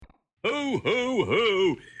Ho, ho,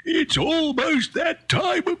 ho! It's almost that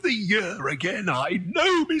time of the year again. I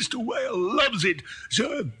know Mr. Whale loves it.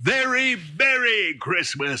 So a very Merry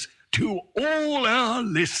Christmas to all our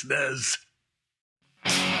listeners.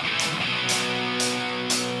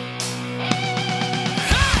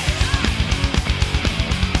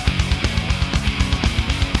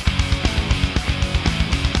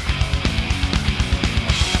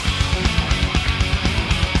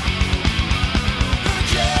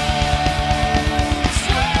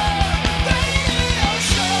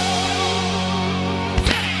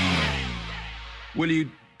 Well,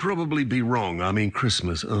 you'd probably be wrong. I mean,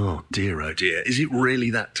 Christmas, oh dear. Is it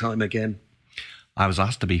really that time again? I was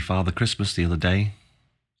asked to be Father Christmas the other day.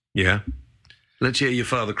 Yeah? Let's hear your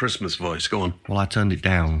Father Christmas voice. Go on. Well, I turned it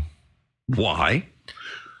down. Why?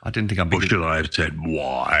 I didn't think I'd be Or should I have said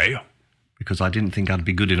why? Because I didn't think I'd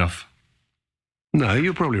be good enough. No,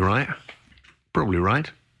 you're probably right. Probably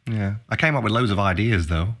right. Yeah. I came up with loads of ideas,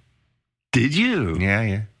 though. Did you?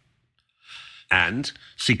 Yeah. And?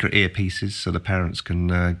 Secret earpieces so the parents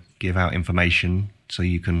can give out information so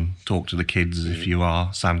you can talk to the kids if you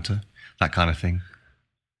are Santa, that kind of thing.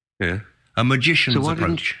 Yeah. A magician's So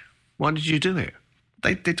approach. Why did you do it?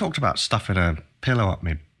 They talked about stuffing a pillow up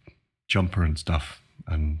my jumper and stuff,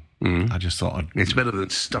 and I just thought It's better than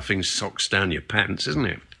stuffing socks down your pants, isn't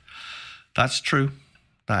it? That's true.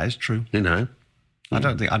 That is true. You know? I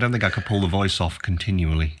don't think I could pull the voice off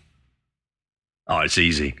continually. Oh, it's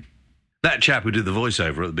easy. That chap who did the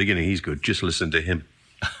voiceover at the beginning, he's good. Just listen to him.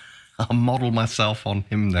 I'll model myself on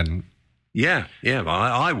him then. Yeah,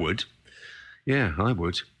 I would. Yeah, I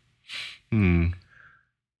would.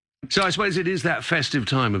 So I suppose it is that festive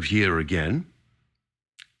time of year again.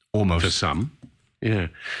 Almost. For some. Yeah.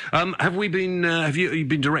 Have we been? Have you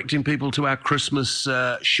been directing people to our Christmas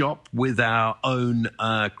shop with our own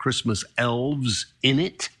Christmas elves in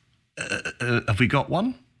it? Have we got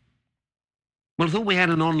one? Well, I thought we had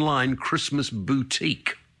an online Christmas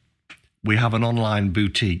boutique. We have an online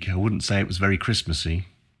boutique. I wouldn't say it was very Christmassy.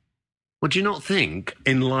 Well, do you not think,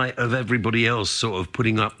 in light of everybody else sort of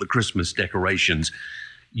putting up the Christmas decorations,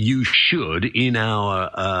 you should, in our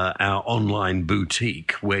online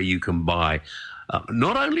boutique, where you can buy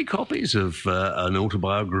not only copies of an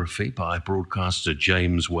autobiography by broadcaster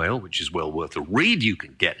James Whale, which is well worth a read, you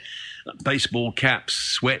can get baseball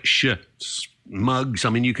caps, sweatshirts, mugs. I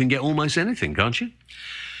mean, you can get almost anything, can't you?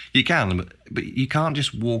 You can, but you can't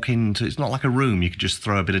just walk into... It's not like a room you could just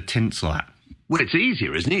throw a bit of tinsel at. Well, it's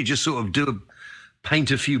easier, isn't it? You just sort of paint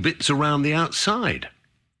a few bits around the outside.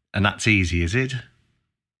 And that's easy, is it?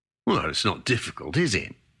 Well, it's not difficult, is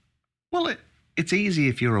it? Well, it's easy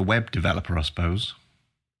if you're a web developer, I suppose.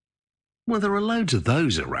 Well, there are loads of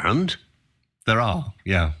those around. There are,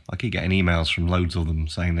 yeah. I keep getting emails from loads of them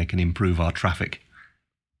saying they can improve our traffic.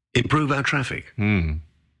 Improve our traffic?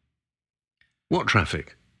 What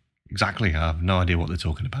traffic? Exactly. I have no idea what they're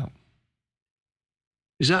talking about.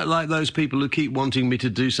 Is that like those people who keep wanting me to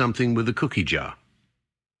do something with a cookie jar?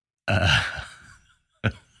 I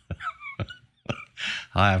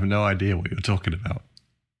have no idea what you're talking about.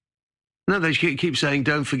 No, they keep saying,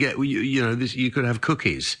 don't forget, you could have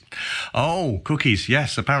cookies. Oh, cookies,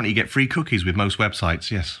 yes. Apparently you get free cookies with most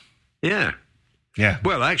websites, yes. Yeah. Yeah.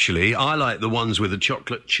 Well, actually, I like the ones with a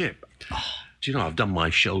chocolate chip. Oh, do you know, I've done my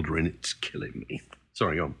shoulder in, it's killing me.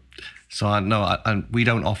 Sorry, go on. So, we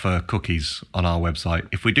don't offer cookies on our website.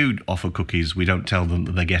 If we do offer cookies, we don't tell them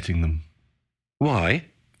that they're getting them. Why?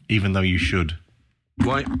 Even though you should.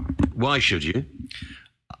 Why should you?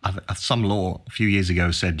 Some law a few years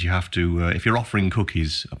ago said you have to, if you're offering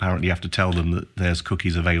cookies, apparently you have to tell them that there's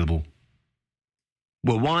cookies available.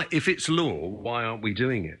 Well, why? If it's law, why aren't we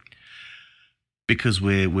doing it? Because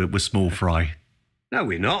we're small fry. No,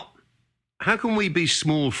 we're not. How can we be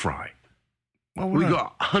small fry? Well, we've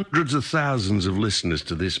got hundreds of thousands of listeners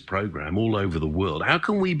to this programme all over the world. How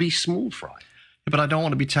can we be small fry? Yeah, but I don't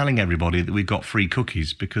want to be telling everybody that we've got free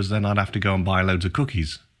cookies, because then I'd have to go and buy loads of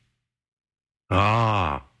cookies.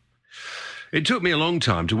 Ah. It took me a long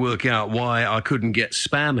time to work out why I couldn't get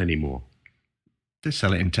Spam anymore. They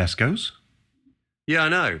sell it in Tesco's. Yeah, I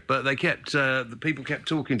know, but the people kept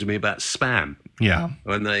talking to me about Spam. Yeah.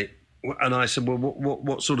 And I said, well,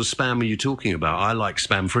 what sort of Spam are you talking about? I like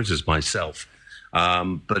Spam fritters myself,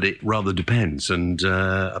 but it rather depends. And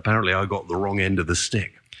apparently I got the wrong end of the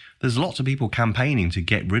stick. There's lots of people campaigning to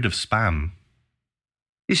get rid of Spam.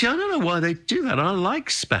 You see, I don't know why they do that. I like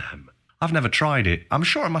Spam. I've never tried it. I'm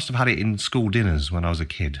sure I must have had it in school dinners when I was a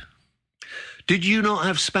kid. Did you not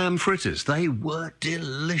have Spam fritters? They were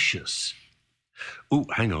delicious. Oh,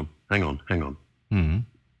 hang on.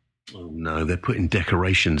 Oh, no, they're putting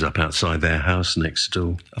decorations up outside their house next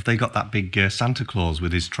door. Have they got that big Santa Claus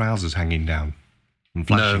with his trousers hanging down and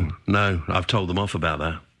flashing? No, I've told them off about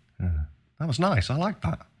that. That was nice. I like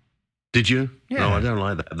that. Did you? Yeah. No, I don't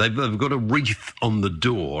like that. They've got a wreath on the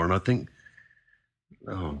door, and I think,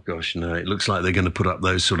 oh, gosh, no, it looks like they're going to put up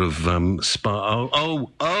those sort of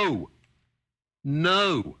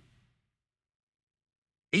no.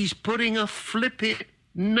 He's putting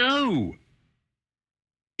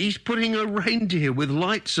He's putting a reindeer with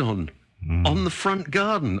lights on the front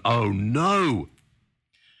garden. Oh, no.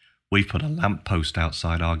 We've put a lamppost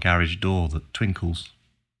outside our garage door that twinkles.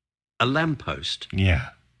 A lamppost? Yeah.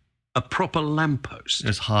 A proper lamppost?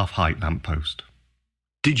 It's half-height lamppost.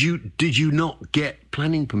 Did you not get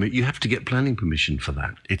planning permission? You have to get planning permission for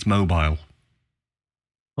that. It's mobile.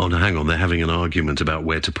 Oh, no, hang on. They're having an argument about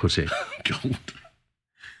where to put it. God.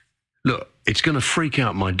 Look, it's going to freak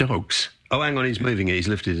out my dogs. Oh, hang on. He's moving it. He's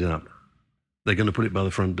lifted it up. They're going to put it by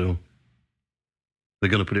the front door. They're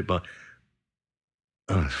going to put it by...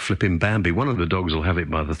 Oh, flipping Bambi. One of the dogs will have it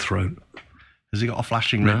by the throat. Has he got a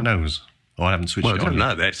flashing red nose? Oh, I haven't switched it on. Well, I don't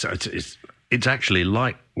know. It's actually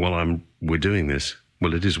light while we're doing this.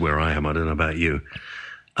 Well, it is where I am. I don't know about you.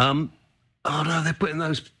 Oh, no, they're putting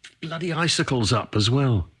those bloody icicles up as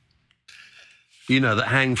well. You know, that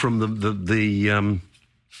hang from the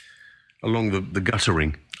along the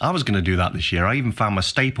guttering. I was going to do that this year. I even found my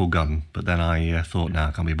staple gun, but then I thought,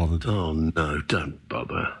 I can't be bothered. Oh, no, don't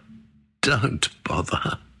bother. Don't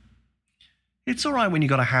bother. It's all right when you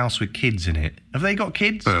got a house with kids in it. Have they got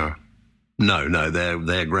kids? No,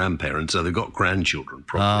 they're grandparents, so they've got grandchildren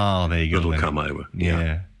probably. Oh, there you go. That'll come over.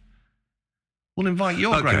 Yeah. We'll invite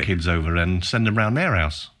your grandkids over and send them round their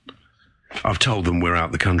house. I've told them we're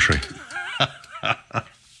out the country.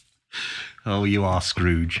 Oh, you are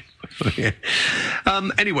Scrooge. Yeah.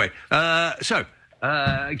 Anyway, so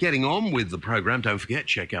getting on with the programme, don't forget,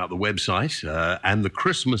 check out the website and the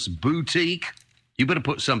Christmas boutique. You better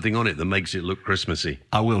put something on it that makes it look Christmassy.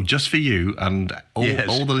 I will, just for you, and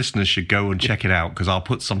all the listeners should go and check it out, because I'll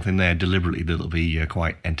put something there deliberately that'll be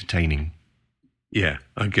quite entertaining. Yeah,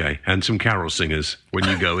 okay. And some carol singers when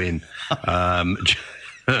you go in.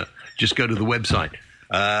 Just go to the website,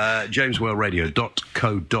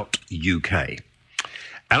 jameswellradio.co.uk.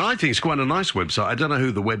 And I think it's quite a nice website. I don't know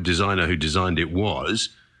who the web designer who designed it was,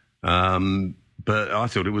 but I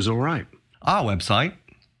thought it was all right. Our website?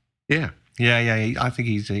 Yeah. Yeah. I think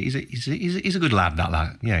he's a good lad, that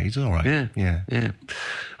lad. Yeah, he's all right. Yeah.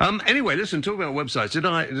 Anyway, listen, talk about websites. Did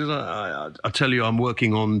I tell you I'm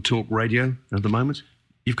working on Talk Radio at the moment?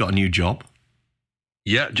 You've got a new job?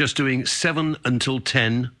 Yeah, just doing 7 until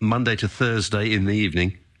 10, Monday to Thursday in the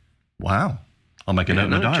evening. Wow. I'll make a note in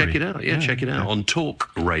the diary. Check it out. Yeah, check it out on Talk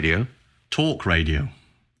Radio. Talk Radio.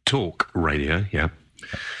 Talk Radio, yeah.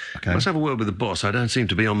 Okay. Let's have a word with the boss. I don't seem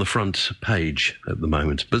to be on the front page at the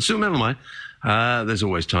moment. But still, never mind. There's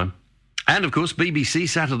always time. And, of course, BBC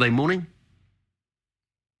Saturday morning.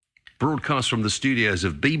 Broadcast from the studios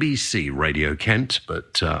of BBC Radio Kent.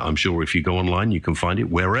 But I'm sure if you go online, you can find it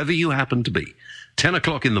wherever you happen to be. 10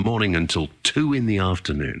 o'clock in the morning until 2 in the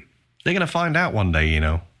afternoon. They're going to find out one day, you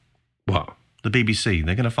know. What? The BBC.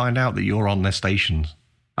 They're going to find out that you're on their stations.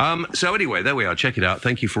 So anyway, there we are. Check it out.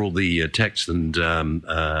 Thank you for all the texts and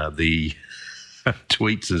the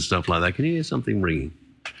tweets and stuff like that. Can you hear something ringing?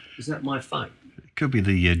 Is that my phone? It could be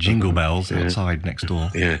the jingle bells outside next door.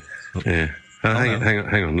 Yeah.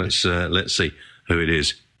 Hang on. Let's see who it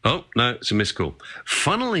is. Oh, no, it's a missed call.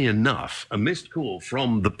 Funnily enough, a missed call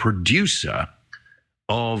from the producer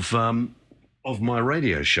of my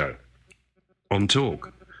radio show on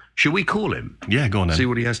Talk. Should we call him? Yeah, go on then. See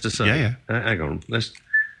what he has to say. Yeah. Hang on.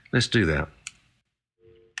 Let's do that.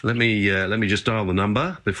 Let me just dial the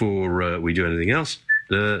number before we do anything else.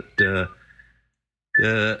 What?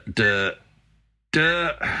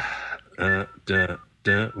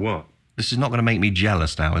 This is not going to make me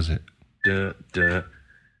jealous now, is it?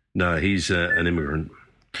 No, he's an immigrant.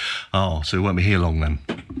 Oh, so he won't be here long then?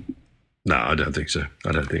 No, I don't think so.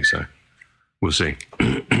 We'll see.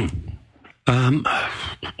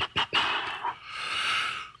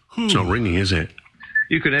 It's not ringing, is it?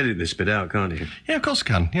 You can edit this bit out, can't you? Yeah, of course I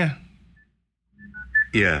can, yeah.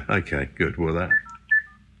 Yeah, okay, good. Well, that...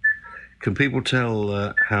 Can people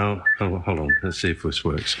tell how... Oh, hold on, let's see if this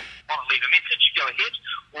works. Want to leave a message, go ahead,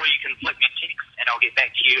 or you can flick me a text and I'll get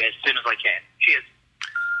back to you as soon as I can. Cheers.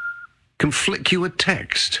 Can flick you a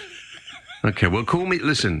text? Okay, well, call me...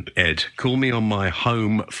 Listen, Ed, call me on my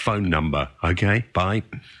home phone number, okay? Bye.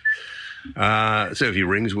 So if he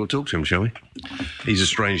rings, we'll talk to him, shall we? He's a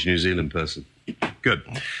strange New Zealand person. Good.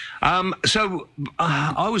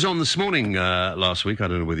 I was on this morning last week. I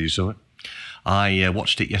don't know whether you saw it. I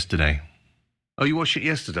watched it yesterday. Oh, you watched it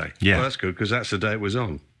yesterday? Yeah. Well, that's good, because that's the day it was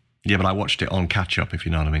on. Yeah, but I watched it on catch-up, if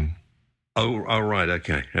you know what I mean. Oh, right,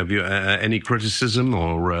 okay. Have you any criticism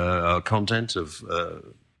or content of...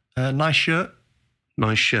 Nice shirt.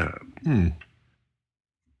 Nice shirt?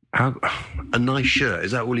 How, a nice shirt,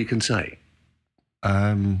 is that all you can say?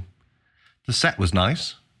 The set was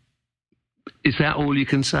nice. Is that all you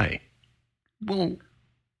can say? Well,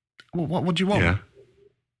 what do you want? Yeah.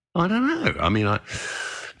 I don't know. I mean,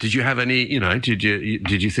 did you have any? Did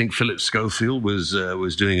you think Philip Schofield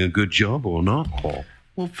was doing a good job or not? Or?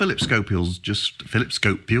 Well, Philip Schofield's just Philip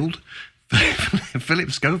Schofield,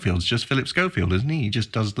 isn't he? He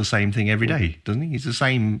just does the same thing every day, doesn't he? He's the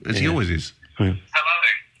same as he always is. Yeah.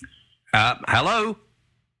 Hello. Hello.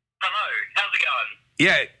 Hello. How's it going?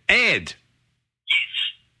 Yeah, Ed.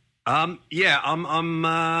 Yes. Yeah,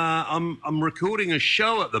 I'm recording a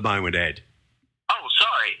show at the moment, Ed. Oh,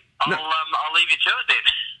 sorry. I'll leave you to it then.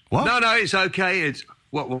 What? No, it's okay. It's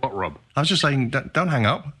what, Rob? I was just saying, don't hang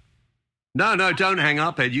up. No, don't hang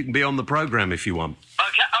up, Ed. You can be on the program if you want.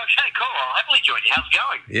 Okay, cool. I'll happily join you. How's it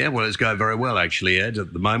going? Yeah, well, it's going very well, actually, Ed,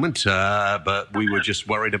 at the moment. But we were just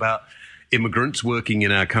worried about immigrants working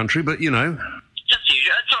in our country. But, Just usual.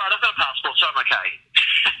 It's all right. I've got a passport, so I'm okay.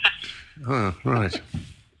 Oh, right.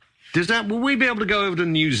 Will we be able to go over to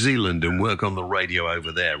New Zealand and work on the radio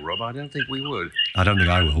over there, Rob? I don't think we would. I don't think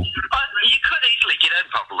I will. You could easily get in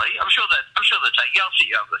probably. I'm sure they'll take you. I'll set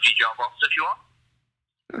you up with a few job offers if you want.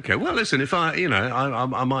 Okay, well, listen, if I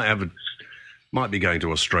might be going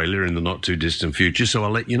to Australia in the not too distant future, so I'll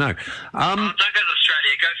let you know. Don't go to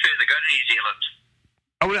Australia. Go further. Go to New Zealand.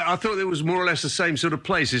 Oh, well, I thought it was more or less the same sort of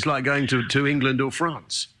place. It's like going to England or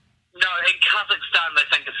France. No, in Kazakhstan they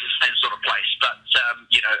think it's the same sort of place, but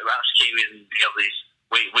us Kiwis and the others,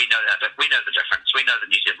 we know that. We know the difference. We know that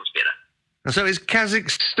New Zealand's better. So is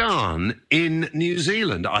Kazakhstan in New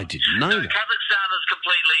Zealand? I didn't know that. Kazakhstan is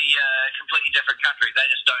completely different country. They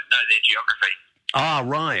just don't know their geography. Ah,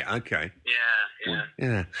 right. Okay.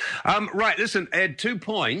 Yeah. Right. Listen, Ed. 2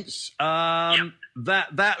 points. Yep.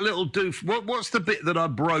 That little doof. What's the bit that I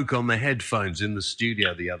broke on the headphones in the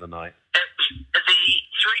studio the other night? It's the 3.5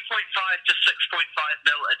 to 6.5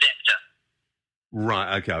 mil adapter.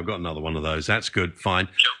 Right. Okay. I've got another one of those. That's good. Fine.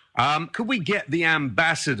 Sure. Could we get the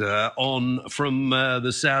ambassador on from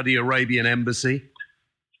the Saudi Arabian embassy?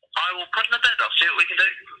 I will put in a bid. I'll see what we can do.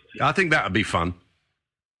 I think that would be fun.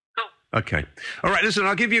 Cool. Okay. All right. Listen,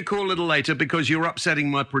 I'll give you a call a little later because you're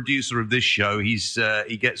upsetting my producer of this show. He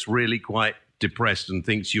gets really quite depressed and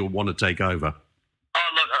thinks you'll want to take over. Oh,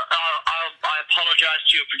 look, I apologise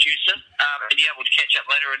to your producer, and yeah, we'll catch up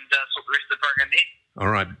later and sort the rest of the program there.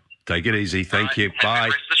 All right. Take it easy. Thank you. Have a Bye.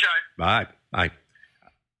 good rest of the show. Bye. Bye.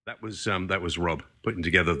 That was Rob putting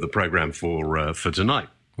together the program for tonight.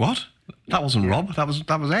 What? That wasn't Rob. That was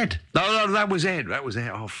Ed. No, that was Ed. That was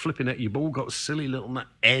Ed. Oh, flipping it. You've all got silly little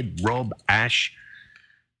Ed, Rob, Ash.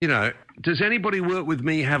 Does anybody work with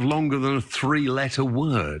me have longer than a 3-letter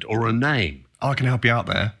word or a name? Oh, I can help you out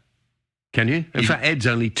there. Can you? In fact, Ed's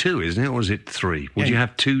only 2, isn't it? Or is it 3? Would you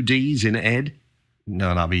have 2 D's in Ed?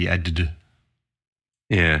 No, that'd be Ed.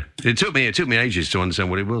 Yeah. It took me ages to understand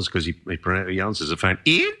what it was because he answers a fan.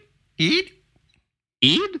 Ed?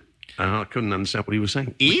 I couldn't understand what he was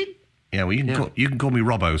saying. Ed? Yeah, well, you can call me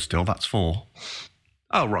Robbo still. That's 4.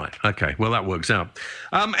 Oh, right. Okay. Well, that works out.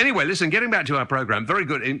 Anyway, listen, getting back to our program, very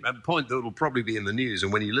good. A point that will probably be in the news.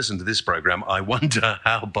 And when you listen to this program, I wonder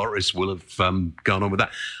how Boris will have gone on with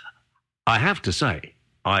that. I have to say,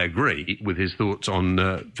 I agree with his thoughts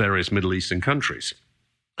on various Middle Eastern countries.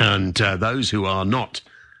 And those who are not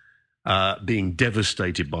being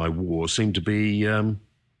devastated by war seem to be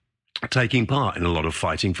taking part in a lot of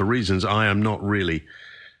fighting for reasons I am not really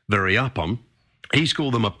very up on. He's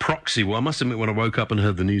called them a proxy war. I must admit, when I woke up and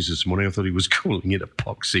heard the news this morning, I thought he was calling it a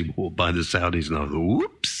proxy war by the Saudis, and I thought,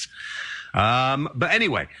 whoops. But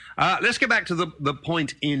anyway, let's get back to the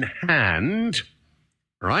point in hand,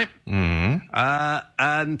 right? Mm-hmm.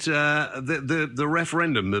 And the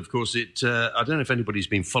referendum, of course, I don't know if anybody's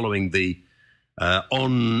been following the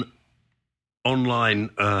online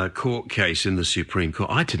court case in the Supreme Court.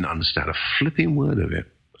 I didn't understand a flipping word of it.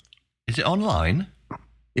 Is it online?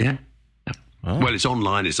 Yeah. Oh. Well, it's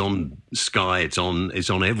online. It's on Sky. It's on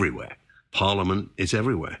everywhere. Parliament. It's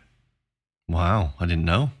everywhere. Wow, I didn't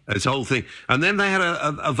know. It's the whole thing. And then they had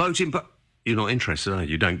a voting. But you're not interested, are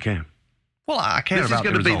you? You don't care. Well, I care about the result. This is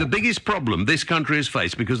going to be the biggest problem this country has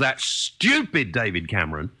faced because that stupid David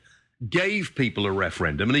Cameron gave people a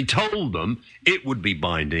referendum and he told them it would be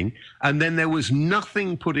binding, and then there was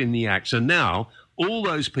nothing put in the act. So now all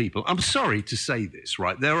those people, I'm sorry to say this,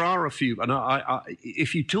 right? There are a few, and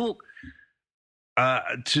if you talk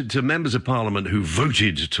to members of parliament who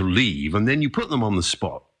voted to leave, and then you put them on the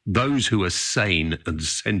spot, those who are sane and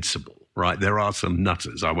sensible, right? There are some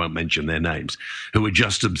nutters, I won't mention their names, who are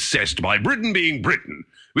just obsessed by Britain being Britain.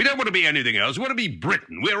 We don't want to be anything else. We want to be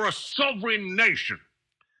Britain. We're a sovereign nation.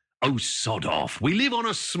 Oh, sod off. We live on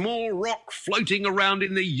a small rock floating around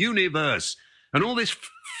in the universe. And all this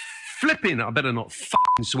flipping, I better not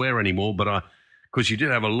fucking swear anymore, but because you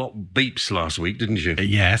did have a lot of beeps last week, didn't you?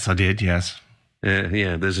 Yes, I did, yes.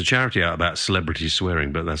 Yeah, there's a charity out about celebrity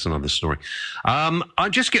swearing, but that's another story. I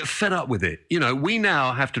just get fed up with it. You know, we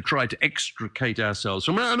now have to try to extricate ourselves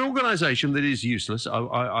from an organisation that is useless.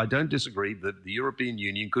 I don't disagree that the European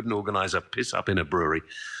Union couldn't organise a piss up in a brewery,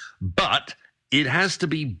 but it has to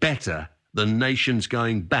be better than nations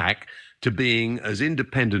going back to being as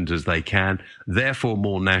independent as they can, therefore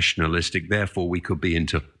more nationalistic, therefore we could be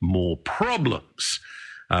into more problems.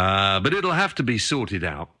 But it'll have to be sorted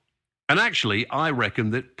out. And actually, I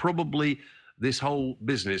reckon that probably this whole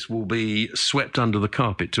business will be swept under the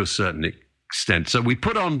carpet to a certain extent. So we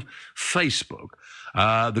put on Facebook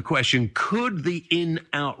the question, could the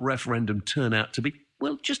in-out referendum turn out to be,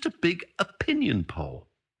 well, just a big opinion poll?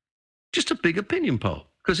 Just a big opinion poll.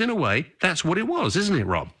 Because in a way, that's what it was, isn't it,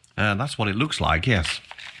 Rob? That's what it looks like, yes.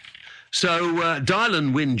 So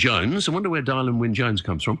Dylan Wynne-Jones, I wonder where Dylan Wynne-Jones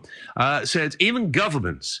comes from, says even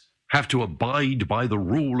governments have to abide by the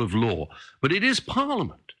rule of law, but it is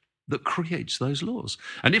Parliament that creates those laws.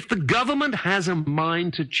 And if the government has a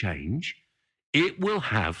mind to change, it will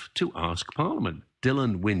have to ask Parliament.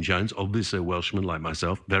 Dylan Wynne-Jones, obviously a Welshman like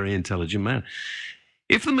myself, very intelligent man.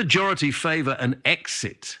 If the majority favour an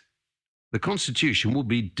exit, the Constitution will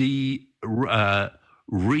be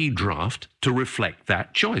redraft to reflect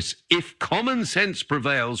that choice. If common sense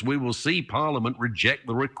prevails, we will see Parliament reject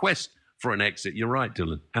the request for an exit. You're right,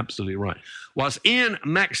 Dylan. Absolutely right. Whilst Ian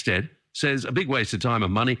Maxted says a big waste of time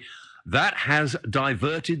and money, that has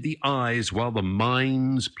diverted the eyes while the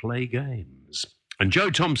minds play games. And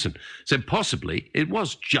Joe Thompson said possibly it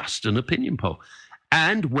was just an opinion poll.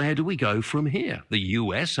 And where do we go from here? The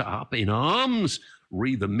US are up in arms.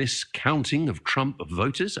 Read the miscounting of Trump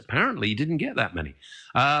voters. Apparently he didn't get that many.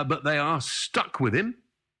 But they are stuck with him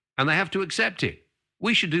and they have to accept it.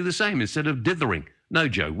 We should do the same instead of dithering. No,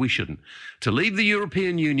 Joe, we shouldn't. To leave the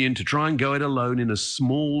European Union to try and go it alone in a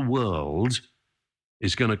small world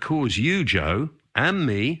is going to cause you, Joe, and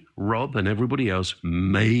me, Rob, and everybody else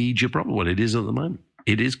major problems. Well, it is at the moment.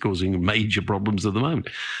 It is causing major problems at the moment.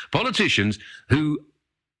 Politicians who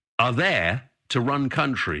are there to run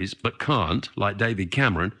countries but can't, like David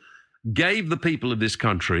Cameron, gave the people of this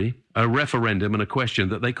country a referendum and a question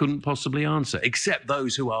that they couldn't possibly answer, except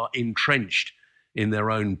those who are entrenched in their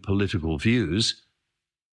own political views.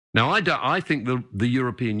 Now, I think the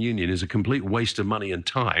European Union is a complete waste of money and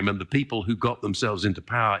time, and the people who got themselves into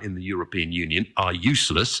power in the European Union are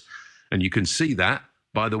useless, and you can see that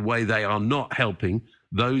by the way they are not helping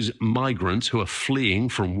those migrants who are fleeing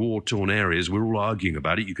from war-torn areas. We're all arguing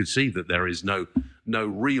about it. You could see that there is no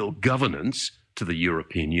real governance to the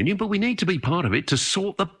European Union, but we need to be part of it to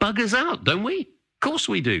sort the buggers out, don't we? Of course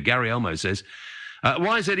we do. Gary Elmo says,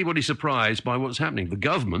 why is anybody surprised by what's happening? The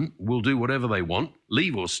government will do whatever they want,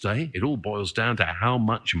 leave or stay. It all boils down to how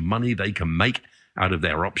much money they can make out of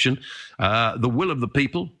their option. The will of the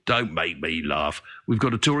people, don't make me laugh. We've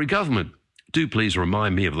got a Tory government. Do please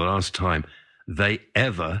remind me of the last time they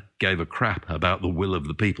ever gave a crap about the will of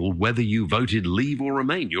the people, whether you voted leave or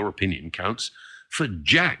remain. Your opinion counts for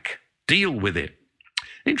Jack. Deal with it.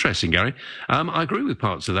 Interesting, Gary. I agree with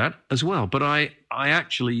parts of that as well, but I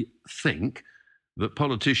actually think that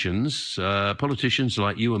politicians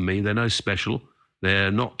like you and me, they're no special.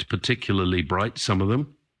 They're not particularly bright, some of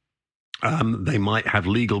them. They might have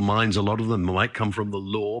legal minds, a lot of them might come from the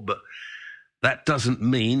law, but that doesn't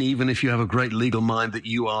mean, even if you have a great legal mind, that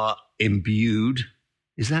you are imbued.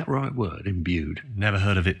 Is that the right word, imbued? Never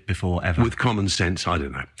heard of it before, ever. With common sense, I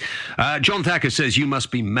don't know. John Thacker says, you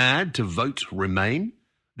must be mad to vote Remain.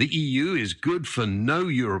 The EU is good for no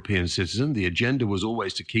European citizen. The agenda was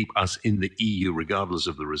always to keep us in the EU regardless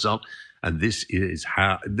of the result. And this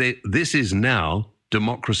is now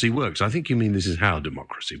democracy works. I think you mean this is how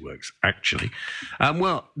democracy works, actually.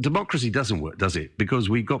 Well, democracy doesn't work, does it? Because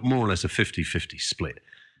we've got more or less a 50-50 split.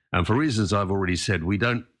 And for reasons I've already said, we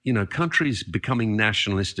don't, countries becoming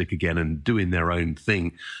nationalistic again and doing their own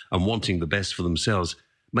thing and wanting the best for themselves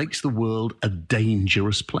makes the world a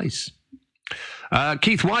dangerous place.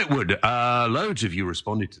 Keith Whitewood, loads of you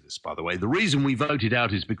responded to this, by the way. The reason we voted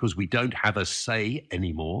out is because we don't have a say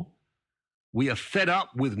anymore. We are fed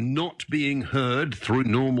up with not being heard through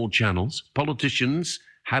normal channels. Politicians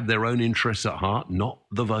have their own interests at heart, not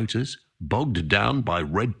the voters, bogged down by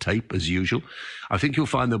red tape as usual. I think you'll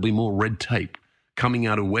find there'll be more red tape coming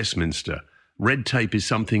out of Westminster. Red tape is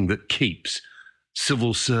something that keeps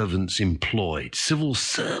civil servants employed. Civil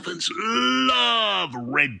servants love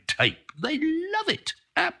red tape. They love it.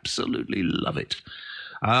 Absolutely love it.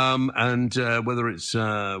 And whether it's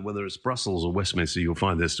Brussels or Westminster, you'll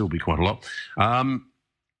find there'll still be quite a lot.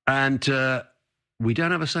 We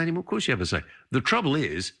don't have a say anymore. Of course you have a say. The trouble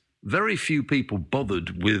is, very few people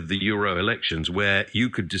bothered with the Euro elections where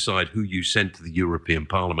you could decide who you sent to the European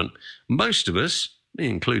Parliament. Most of us, me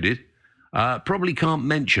included, probably can't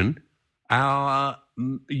mention our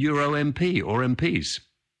Euro MP or MPs.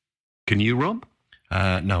 Can you, Rob?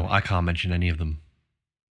 No, I can't mention any of them.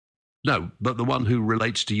 No, but the one who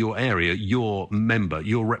relates to your area, your member,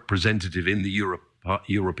 your representative in the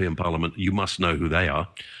European Parliament, you must know who they are.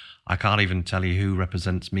 I can't even tell you who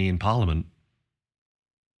represents me in Parliament.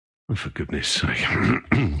 Oh, for goodness sake.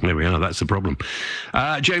 There we are, that's the problem.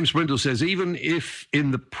 James Brindle says, even if in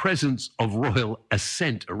the presence of royal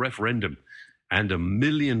assent, a referendum, and a 1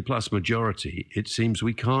 million plus majority, it seems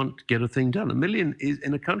we can't get a thing done. 1 million is,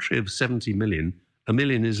 in a country of 70 million, 1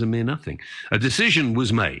 million is a mere nothing. A decision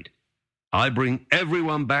was made. I bring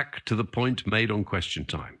everyone back to the point made on Question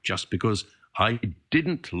Time. Just because I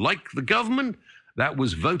didn't like the government that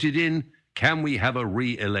was voted in, can we have a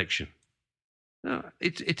re-election? No,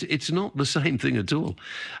 it's not the same thing at all.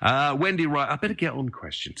 Wendy Wright, I better get on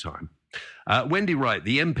Question Time. Wendy Wright,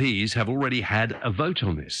 the MPs have already had a vote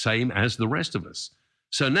on this, same as the rest of us.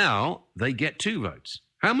 So now they get 2 votes.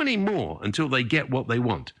 How many more until they get what they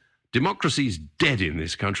want? Democracy's dead in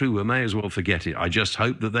this country. We may as well forget it. I just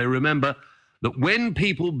hope that they remember that when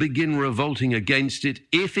people begin revolting against it,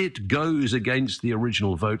 if it goes against the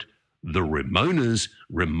original vote, the Ramonas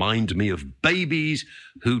remind me of babies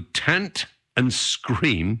who tant and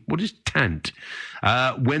scream. What is tant?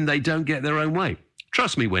 When they don't get their own way.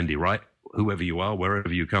 Trust me, Wendy, right? Whoever you are,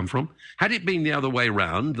 wherever you come from. Had it been the other way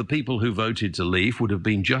round, the people who voted to leave would have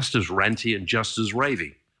been just as ranty and just as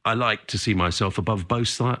ravey. I like to see myself above both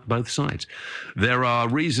sides. There are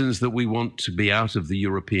reasons that we want to be out of the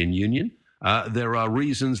European Union. There are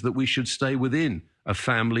reasons that we should stay within a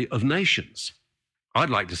family of nations. I'd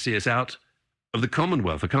like to see us out of the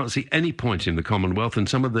Commonwealth. I can't see any point in the Commonwealth, and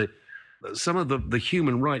some of the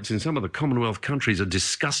human rights in some of the Commonwealth countries are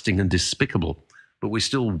disgusting and despicable. But we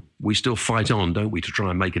still fight on, don't we, to try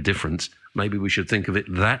and make a difference. Maybe we should think of it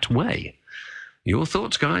that way. Your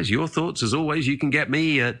thoughts, guys, your thoughts. As always, you can get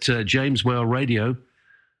me at James Whale Radio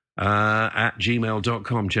at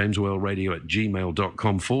gmail.com,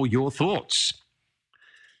 jameswhaleradio@gmail.com for your thoughts.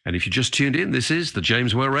 And if you just tuned in, this is the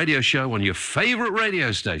James Whale Radio Show on your favourite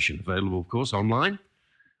radio station, available, of course, online,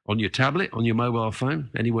 on your tablet, on your mobile phone,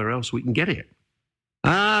 anywhere else we can get it.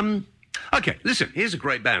 Okay, listen, here's a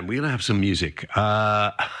great band. We're going to have some music.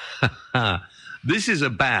 This is a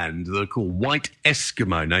band that are called White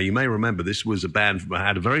Eskimo. Now, you may remember this was a band that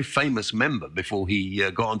had a very famous member before he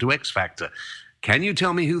got onto X Factor. Can you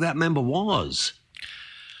tell me who that member was?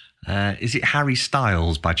 Is it Harry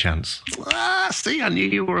Styles by chance? See, I knew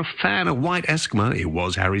you were a fan of White Eskimo. It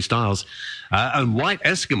was Harry Styles. And White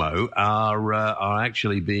Eskimo are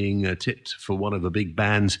actually being tipped for one of the big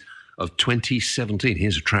bands of 2017.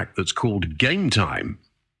 Here's a track that's called Game Time.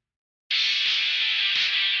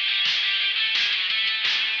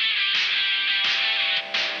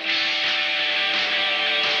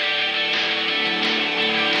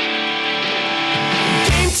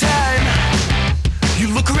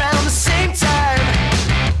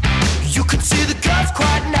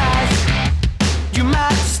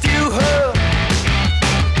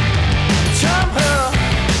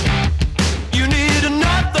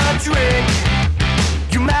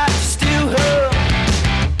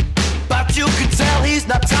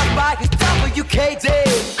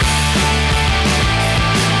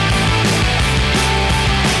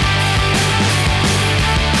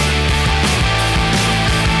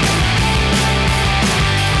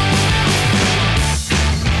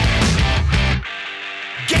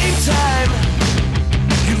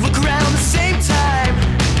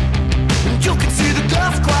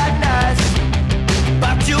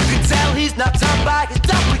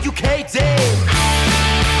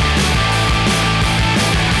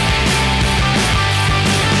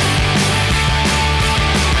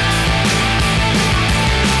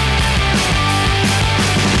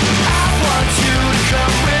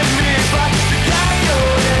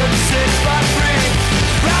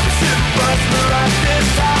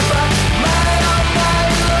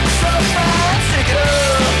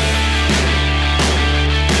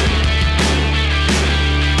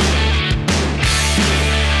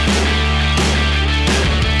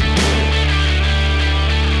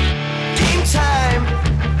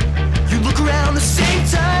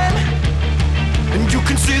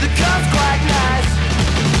 See, the cup's quite nice,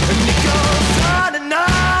 and it goes on and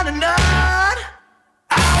on and on.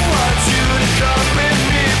 I want you to come with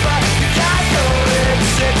me, but you can't go in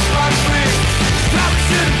 6 months free. Probably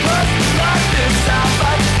shouldn't bust me like this out,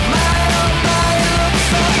 but my oh my, it looks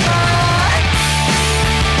so fine.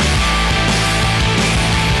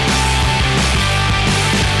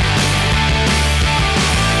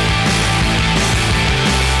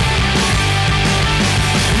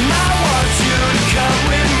 And I want you to come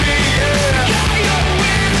with me, yeah. Gotta go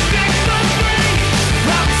in 6 months free.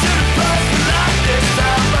 Probably shouldn't bust me like this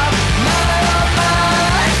out, but my oh my.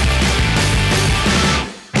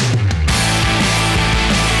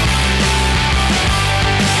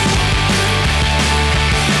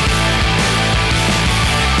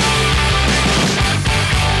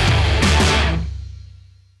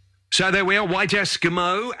 So there we are, White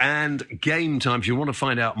Eskimo and game time. If you want to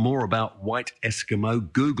find out more about White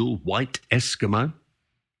Eskimo, Google White Eskimo.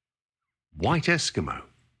 White Eskimo.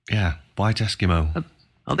 Yeah, white Eskimo.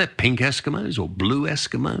 Are there pink Eskimos or blue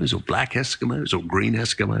Eskimos or black Eskimos or green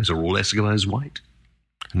Eskimos? Or all Eskimos white?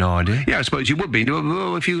 No idea. Yeah, I suppose you would be.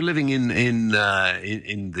 Well, if you were living in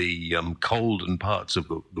the colder parts of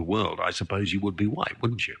the world, I suppose you would be white,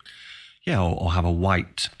 wouldn't you? Yeah, or have a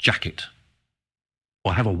white jacket.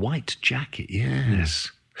 Or have a white jacket, yes.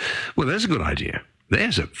 Well, there's a good idea.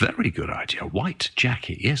 There's a very good idea. White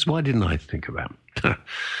jacket, yes. Why didn't I think of that?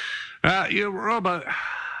 Robbo,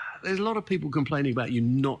 there's a lot of people complaining about you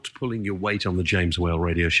not pulling your weight on the James Whale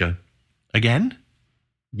radio show. Again?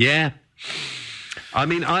 Yeah. I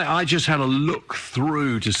mean, I just had a look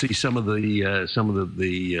through to see some of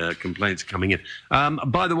the complaints coming in.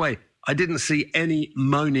 By the way, I didn't see any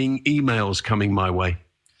moaning emails coming my way.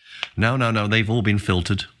 No. They've all been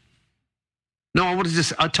filtered. No,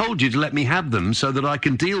 I told you to let me have them so that I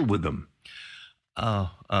can deal with them.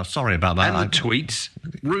 Oh, sorry about that. And the tweets.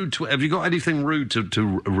 Rude. Have you got anything rude to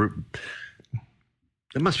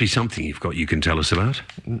There must be something you can tell us about.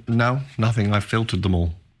 No, nothing. I've filtered them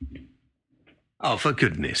all. Oh, for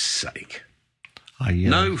goodness sake.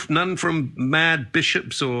 No, none from mad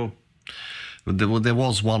bishops or... There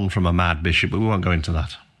was one from a mad bishop, but we won't go into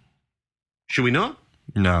that. Should we not?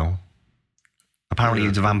 No. Apparently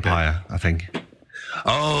he's a vampire, I think.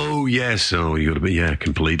 Oh, yes. Oh, you got to be, yeah,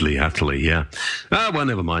 completely, utterly, yeah. Well,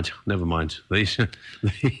 never mind.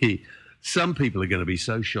 Some people are going to be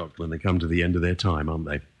so shocked when they come to the end of their time, aren't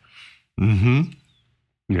they? Mm-hmm.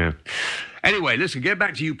 Yeah. Anyway, listen, get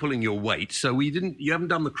back to you pulling your weight. So you haven't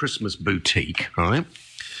done the Christmas boutique, all right?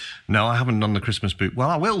 No, I haven't done the Christmas boot. Well,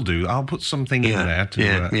 I will do. I'll put something in there.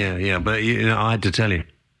 Yeah. But I had to tell you.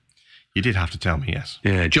 You did have to tell me, yes.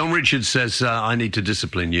 Yeah. John Richards says, I need to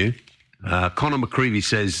discipline you. Conor McCreevy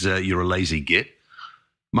says, you're a lazy git.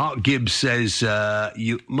 Mark Gibbs says,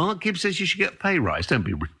 you should get a pay rise. Don't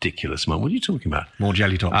be ridiculous, Mark. What are you talking about? More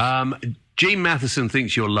jelly tots. Gene Matheson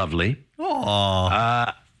thinks you're lovely. Oh.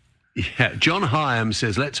 Yeah, John Hyam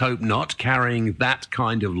says, let's hope not. Carrying that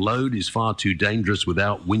kind of load is far too dangerous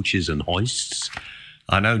without winches and hoists.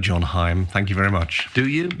 I know, John Hyam. Thank you very much. Do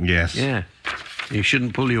you? Yes. Yeah. You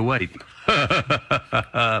shouldn't pull your weight.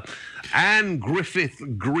 Anne Griffith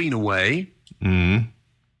Greenaway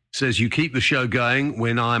says, you keep the show going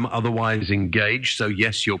when I'm otherwise engaged. So,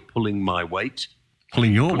 yes, you're pulling my weight.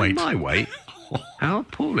 Pulling your weight? My weight? How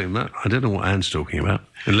pulling that? I don't know what Anne's talking about.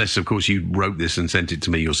 Unless, of course, you wrote this and sent it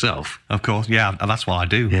to me yourself. Of course, yeah. That's what I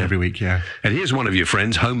do every week, yeah. And here's one of your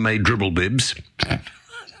friends, Homemade Dribble Bibs.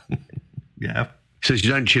 Yeah. Says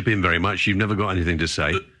you don't chip in very much. You've never got anything to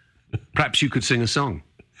say. Perhaps you could sing a song.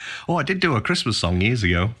 Oh, I did do a Christmas song years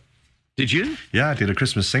ago. Did you? Yeah, I did a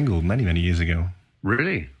Christmas single many, many years ago.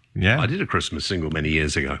 Really? Yeah. I did a Christmas single many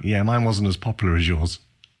years ago. Yeah, mine wasn't as popular as yours.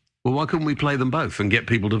 Well, why couldn't we play them both and get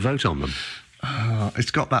people to vote on them?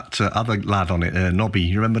 It's got that other lad on it, Nobby.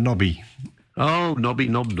 You remember Nobby? Oh, Nobby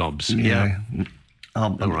Knobs. Yeah.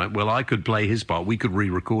 All right. Well, I could play his part. We could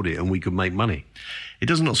re-record it and we could make money. It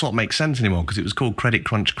doesn't sort of make sense anymore because it was called Credit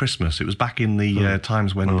Crunch Christmas. It was back in the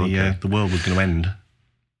times when the world was going to end.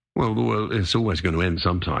 Well, the world it's always going to end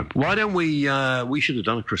sometime. Why don't we should have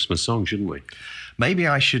done a Christmas song, shouldn't we? Maybe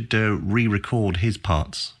I should re-record his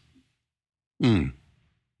parts. And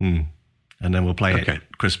then we'll play it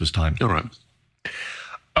at Christmas time. All right.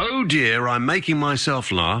 Oh, dear, I'm making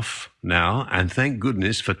myself laugh now, and thank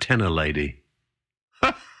goodness for Tenor Lady.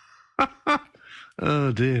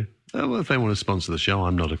 Oh, dear. Oh, well, if they want to sponsor the show,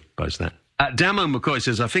 I'm not opposed to that. Damo McCoy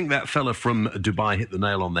says, I think that fella from Dubai hit the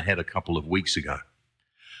nail on the head a couple of weeks ago.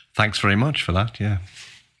 Thanks very much for that, yeah.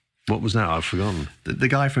 What was that? I've forgotten. The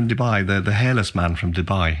guy from Dubai, the hairless man from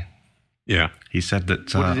Dubai. Yeah. He said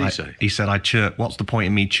that... What did he say? He said, I chirp. What's the point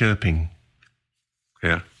in me chirping?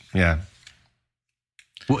 Yeah. Yeah.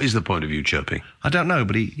 What is the point of you chirping? I don't know,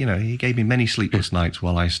 but he gave me many sleepless nights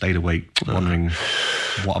while I stayed awake, wondering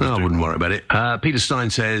what I was doing. I wouldn't worry about it. Peter Stein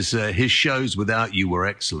says his shows without you were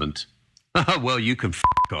excellent. Well, you can f***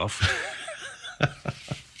 off.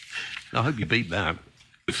 I hope you beat that.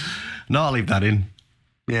 No, I'll leave that in.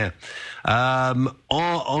 Yeah.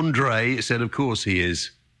 Andre said, of course he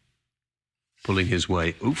is. Pulling his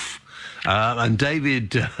way. Oof. And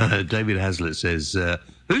David Hazlitt says,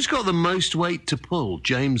 who's got the most weight to pull,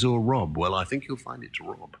 James or Rob? Well, I think you'll find it to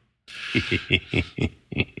Rob.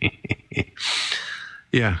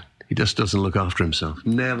 Yeah, he just doesn't look after himself.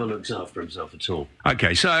 Never looks after himself at all.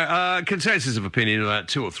 Okay, so consensus of opinion, about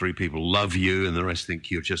 2 or 3 people love you and the rest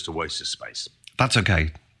think you're just a waste of space. That's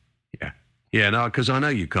okay. Yeah. Yeah, no, because I know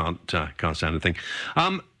you can't say anything.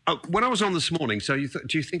 When I was on this morning, so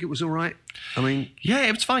do you think it was all right? I mean... Yeah,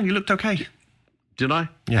 it was fine. You looked okay. Did I?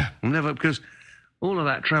 Yeah. Never, because all of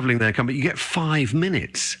that travelling there, but you get 5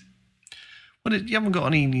 minutes. Well, you haven't got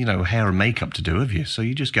any, hair and makeup to do, have you? So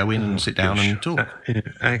you just go in and sit down and talk.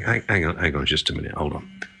 Hang on just a minute. Hold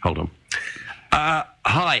on.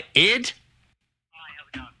 Hi, Ed? Hi, how's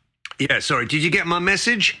it going? Yeah, sorry, did you get my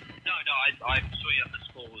message? No, I saw you on this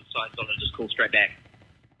call, so I thought I'd just call straight back.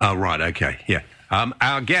 Oh, right, okay, yeah.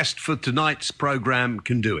 Our guest for tonight's programme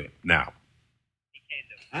can do it now. He can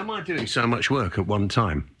do it. Am I doing so much work at one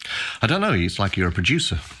time? I don't know. It's like you're a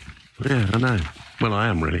producer. Yeah, I know. Well, I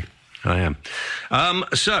am, really. I am.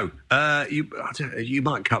 So, you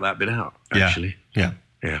might cut that bit out, actually. Yeah.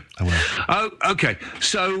 Yeah. I will. Oh, okay.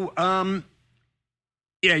 So,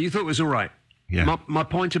 yeah, you thought it was all right. Yeah. My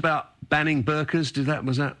point about banning burqas,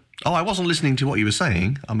 was that? Oh, I wasn't listening to what you were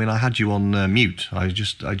saying. I mean, I had you on mute. I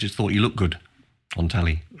just thought you looked good on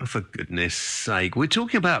telly. Oh, for goodness sake. We're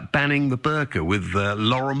talking about banning the burqa with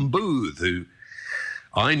Lauren Booth, who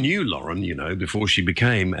I knew Lauren, before she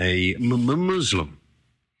became a Muslim.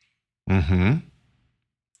 Mm-hmm.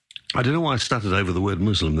 I don't know why I stuttered over the word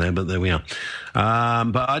Muslim there, but there we are.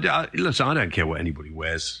 But listen, I don't care what anybody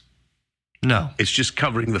wears. No. It's just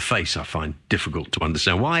covering the face I find difficult to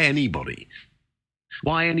understand. Why anybody?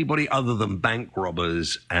 Why anybody other than bank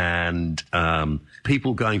robbers and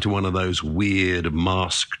people going to one of those weird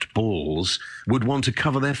masked balls would want to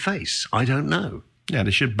cover their face? I don't know. Yeah,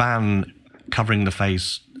 they should ban covering the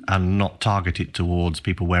face and not target it towards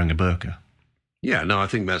people wearing a burqa. Yeah, no, I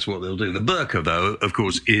think that's what they'll do. The burqa, though, of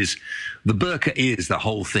course, is the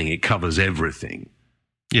whole thing. It covers everything.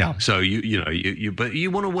 Yeah. So but you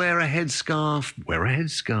want to wear a headscarf, wear a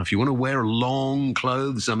headscarf. You want to wear long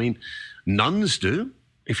clothes. I mean, nuns do.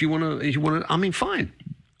 If you want to, I mean, fine.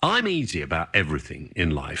 I'm easy about everything in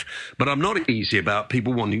life, but I'm not easy about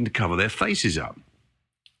people wanting to cover their faces up.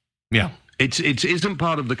 Yeah. It isn't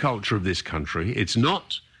part of the culture of this country. It's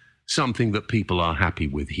not something that people are happy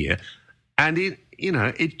with here. And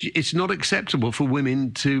it's not acceptable for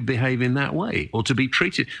women to behave in that way or to be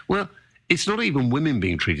treated. Well, it's not even women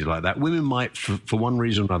being treated like that. Women might, for one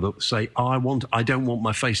reason or another, say, I don't want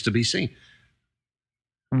my face to be seen.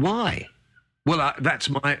 Why? Well, that's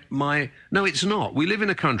my. No, it's not. We live in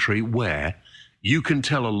a country where you can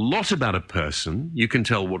tell a lot about a person. You can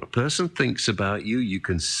tell what a person thinks about you. You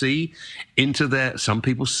can see into some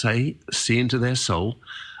people see into their soul.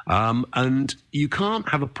 And you can't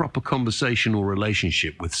have a proper conversation or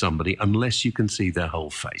relationship with somebody unless you can see their whole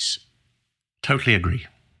face. Totally agree.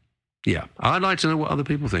 Yeah, I'd like to know what other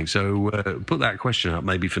people think. So put that question up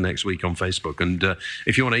maybe for next week on Facebook. And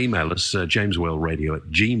if you want to email us,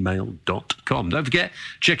 jameswellradio@gmail.com. Don't forget,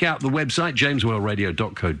 check out the website,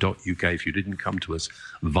 jameswellradio.co.uk, if you didn't come to us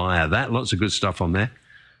via that. Lots of good stuff on there.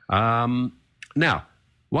 Now,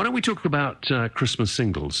 why don't we talk about Christmas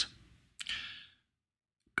singles?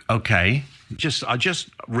 Okay. I just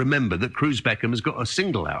remember that Cruz Beckham has got a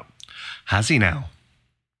single out. Has he now?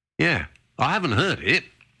 Yeah. I haven't heard it.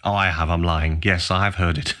 Oh, I have. I'm lying. Yes, I have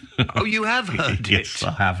heard it. Oh, you have heard it? Yes,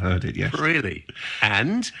 I have heard it, yes. Really?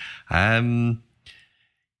 And?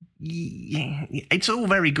 It's all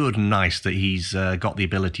very good and nice that he's got the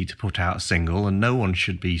ability to put out a single, and no one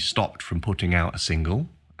should be stopped from putting out a single.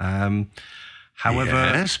 However...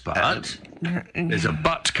 Yes, but... there's a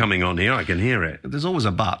but coming on here. I can hear it. There's always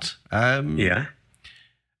a but. Yeah.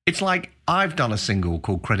 It's like I've done a single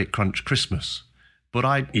called Credit Crunch Christmas, but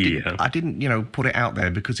I didn't, put it out there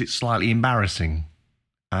because it's slightly embarrassing.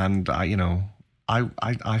 And, I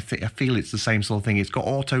feel it's the same sort of thing. It's got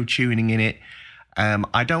auto-tuning in it.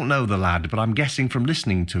 I don't know the lad, but I'm guessing from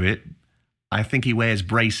listening to it, I think he wears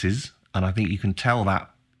braces, and I think you can tell that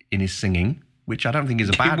in his singing. which I don't think is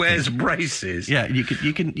a bad He wears thing. braces. Yeah, you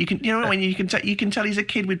can you know when you can tell he's a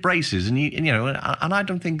kid with braces, and you know, and I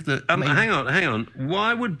don't think that. Hang on.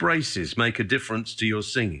 Why would braces make a difference to your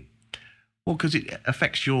singing? Well, because it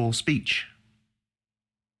affects your speech.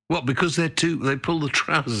 What? Because they pull the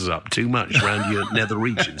trousers up too much around your nether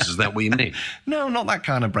regions. Is that what you mean? No, not that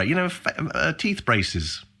kind of brace. You know, teeth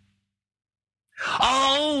braces.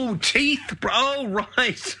 Oh, teeth. Oh,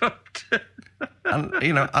 right. And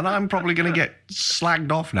you know, and I'm probably going to get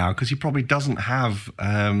slagged off now because he probably doesn't have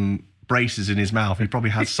braces in his mouth. He probably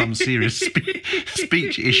has some serious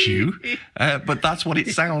speech issue, but that's what it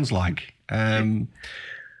sounds like. And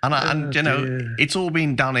you know, it's all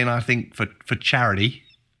been done in, I think, for charity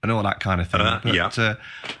and all that kind of thing. But I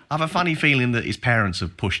have a funny feeling that his parents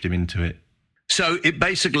have pushed him into it. So it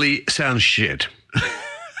basically sounds shit.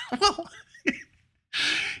 Well,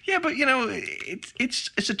 yeah, but you know,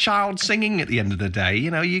 it's a child singing at the end of the day. You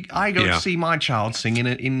know, I go to see my child singing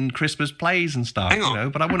in Christmas plays and stuff. Hang on, you know,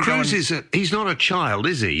 but I wouldn't Cruz he's not a child,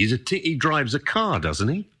 is he? He drives a car, doesn't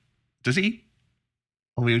he? Does he?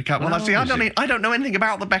 Oh, I don't know anything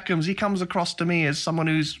about the Beckhams. He comes across to me as someone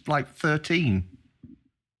who's like 13.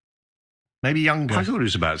 Maybe younger. I thought he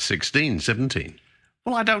was about 16, 17.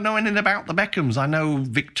 Well, I don't know anything about the Beckhams. I know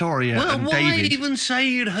Victoria and why David. even say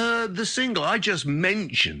you'd heard the single? I just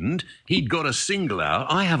mentioned he'd got a single out.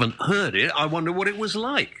 I haven't heard it. I wonder what it was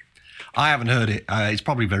like. I haven't heard it. It's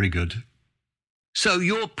probably very good. So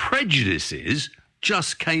your prejudices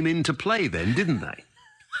just came into play then, didn't they?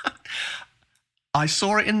 I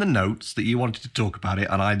saw it in the notes that you wanted to talk about it,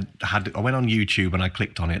 and I went on YouTube and I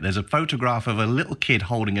clicked on it. There's a photograph of a little kid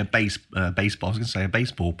holding a baseball. I was going to say a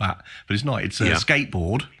baseball bat, but it's not. It's a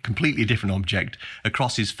skateboard, completely different object,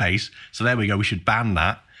 across his face. So there we go. We should ban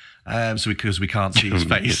that. Because we can't see his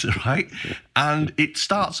face, right? And it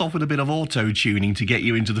starts off with a bit of auto-tuning to get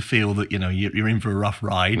you into the feel that, you know, you're in for a rough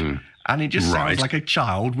ride. And it just sounds like a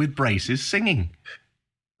child with braces singing.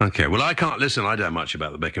 Okay, well, I can't listen. I don't know much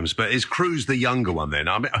about the Beckhams, but is Cruz the younger one then?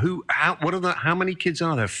 I mean, how many kids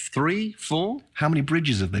are there? 3, 4? How many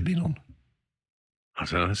bridges have they been on? I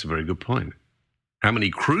don't know. That's a very good point. How many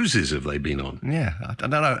cruises have they been on? Yeah, I don't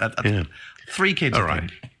know. 3 kids. All right.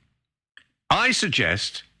 I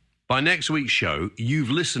suggest by next week's show, you've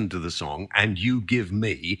listened to the song and you give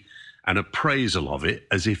me an appraisal of it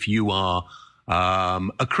as if you are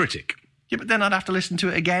a critic. Yeah, but then I'd have to listen to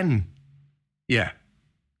it again. Yeah.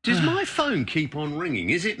 Does my phone keep on ringing?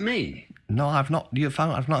 Is it me? No, I've not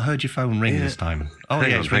heard your phone ring this time. Oh, hang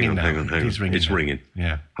yeah, on, it's ringing now. Hang on. It is ringing. It's ringing.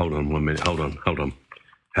 Yeah. Hold on 1 minute. Hold on.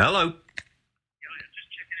 Hello?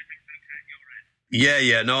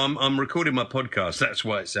 Yeah. No, I'm recording my podcast. That's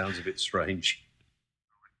why it sounds a bit strange.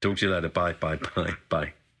 Talk to you later. Bye.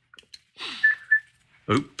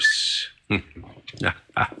 Oops.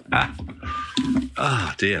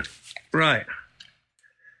 Dear. Right.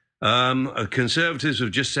 Conservatives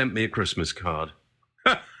have just sent me a Christmas card.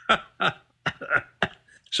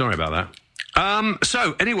 Sorry about that.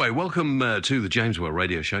 So, anyway, welcome to the James Well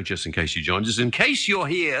Radio Show, just in case you joined us. In case you're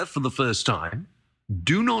here for the first time,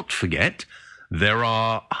 do not forget there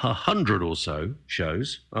are 100 or so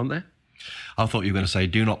shows, aren't there? I thought you were going to say,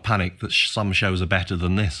 do not panic that some shows are better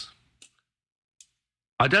than this.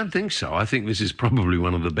 I don't think so. I think this is probably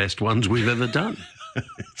one of the best ones we've ever done.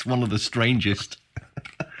 It's one of the strangest.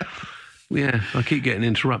 Yeah, I keep getting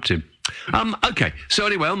interrupted. Okay, so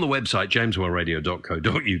anyway, on the website,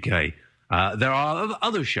 jameswellradio.co.uk, there are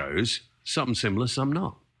other shows, some similar, some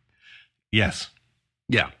not. Yes.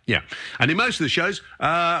 Yeah. And in most of the shows,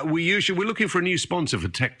 we're looking for a new sponsor for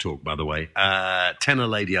Tech Talk, by the way. Tenor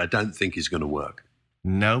Lady, I don't think is going to work.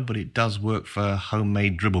 No, but it does work for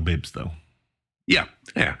homemade dribble bibs, though. Yeah.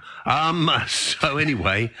 So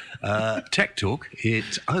anyway, Tech Talk,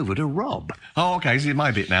 it's over to Rob. Oh, okay, so it's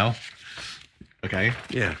my bit now. Okay.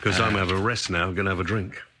 Yeah, because I'm going to have a rest now. I'm going to have a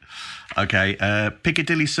drink. Okay,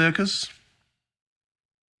 Piccadilly Circus.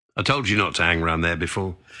 I told you not to hang around there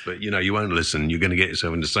before, but, you won't listen. You're going to get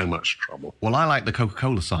yourself into so much trouble. Well, I like the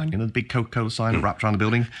Coca-Cola sign, the big Coca-Cola sign wrapped around the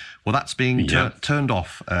building. Well, that's being turned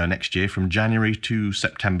off next year from January to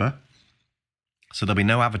September. So there'll be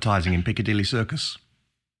no advertising in Piccadilly Circus.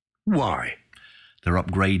 Why? They're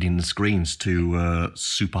upgrading the screens to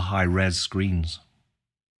super high-res screens.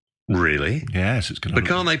 Really? Yes, it's going to... But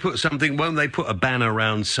won't they put a banner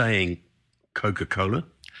around saying Coca-Cola?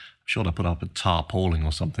 I'm sure they'll put up a tarpaulin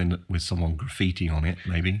or something with someone graffiti on it,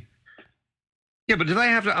 maybe. Yeah, but do they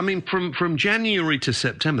have to... I mean, from January to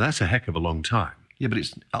September, that's a heck of a long time. Yeah, but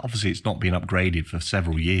it's not been upgraded for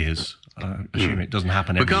several years. I assume it doesn't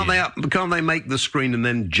happen But every year. can't they make the screen and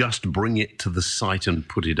then just bring it to the site and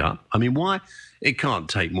put it up? I mean, why? It can't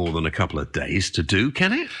take more than a couple of days to do,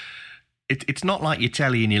 can it? It's not like your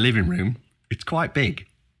telly in your living room. It's quite big.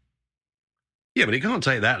 Yeah, but it can't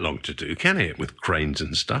take that long to do, can it? With cranes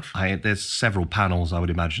and stuff. There's several panels, I would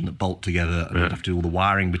imagine, that bolt together, and you'd have to do all the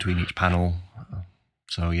wiring between each panel.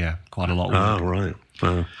 So, yeah, quite a lot of work. Oh, right.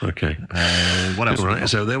 Oh, okay. What else? Right.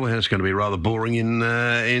 So it's going to be rather boring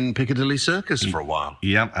in Piccadilly Circus for a while.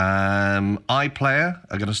 Yeah. iPlayer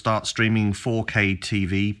are going to start streaming 4K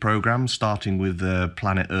TV programs, starting with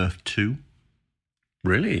Planet Earth 2.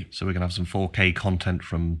 Really? So we're going to have some 4K content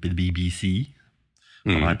from the BBC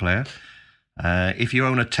on iPlayer. If you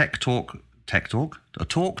own a TalkTalk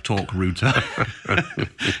router,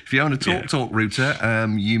 if you own a TalkTalk router,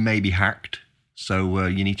 you may be hacked. So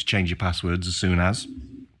you need to change your passwords as soon as.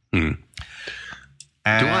 Do I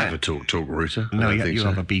have a TalkTalk router? No, I don't think you so.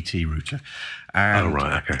 have a BT router. And,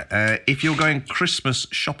 right, okay. if you're going Christmas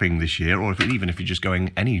shopping this year, or even if you're just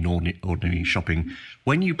going any ordinary shopping,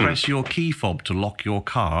 when you press your key fob to lock your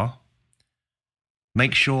car,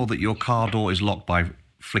 make sure that your car door is locked by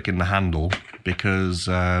flicking the handle, because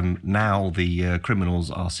now the criminals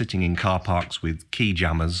are sitting in car parks with key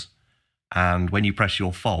jammers, and when you press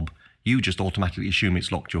your fob, you just automatically assume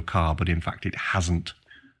it's locked your car, but in fact it hasn't,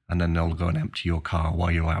 and then they'll go and empty your car while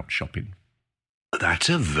you're out shopping. That's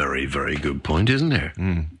a very, very good point, isn't it?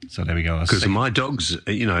 So there we go. Because my dogs,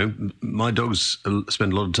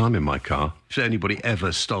 spend a lot of time in my car. If anybody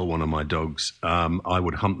ever stole one of my dogs, I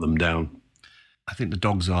would hunt them down. I think the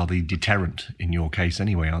dogs are the deterrent in your case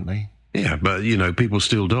anyway, aren't they? Yeah, but, people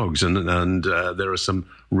steal dogs, and there are some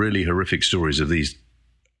really horrific stories of these,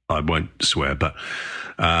 I won't swear, but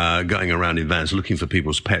going around in vans looking for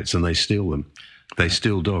people's pets, and they steal them. They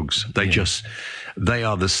steal dogs. They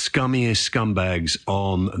are the scummiest scumbags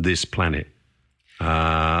on this planet.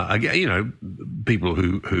 Again, people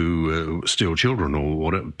who steal children or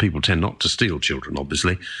whatever, people tend not to steal children,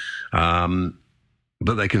 obviously.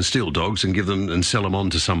 But they can steal dogs and give them and sell them on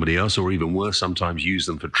to somebody else, or even worse, sometimes use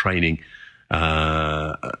them for training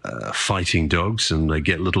fighting dogs, and they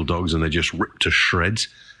get little dogs and they just rip to shreds.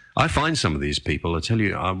 I find some of these people, I tell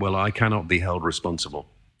you, I cannot be held responsible.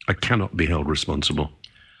 I cannot be held responsible.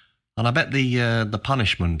 And I bet the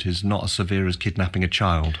punishment is not as severe as kidnapping a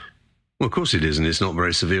child. Well, of course it is, and it's not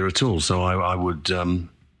very severe at all. So I would, I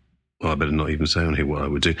better not even say on here what I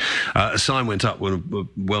would do. A sign went up in a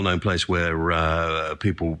well-known place where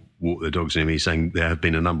people walk their dogs near me, saying there have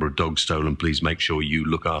been a number of dogs stolen. Please make sure you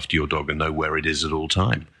look after your dog and know where it is at all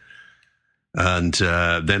time. And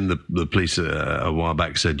then the police a while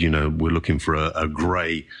back said, we're looking for a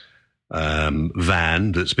grey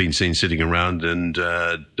van that's been seen sitting around, and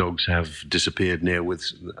dogs have disappeared near with.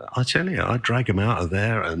 I tell you, I'd drag them out of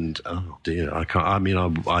there, and oh dear, I can't. I mean,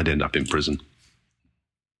 I'd end up in prison.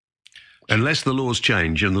 Unless the laws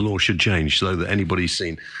change, and the law should change so that anybody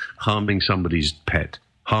seen harming somebody's pet,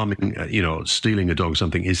 stealing a dog,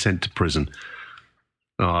 something, is sent to prison.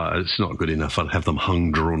 It's not good enough. I'd have them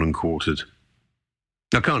hung, drawn, and quartered.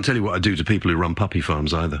 I can't tell you what I do to people who run puppy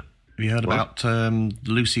farms either. Have you heard about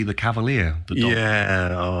Lucy the Cavalier? The dog?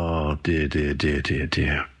 Yeah. Oh, dear.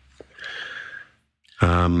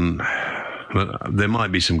 But there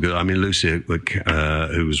might be some good. I mean, Lucy,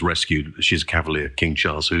 who was rescued, she's a Cavalier, King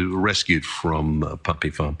Charles, who was rescued from a puppy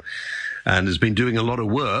farm, and has been doing a lot of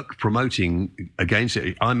work promoting against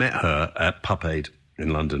it. I met her at Pup Aid in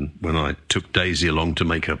London when I took Daisy along to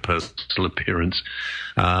make her personal appearance.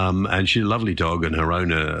 And she's a lovely dog, and her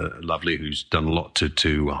owner, lovely, who's done a lot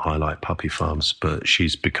to highlight puppy farms, but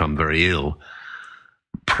she's become very ill,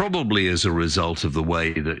 probably as a result of the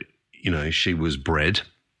way that, she was bred.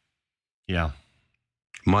 Yeah.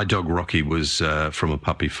 My dog Rocky was from a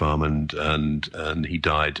puppy farm, and he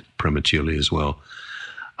died prematurely as well.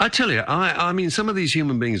 I tell you, I mean, some of these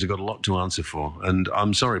human beings have got a lot to answer for, and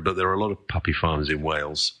I'm sorry, but there are a lot of puppy farms in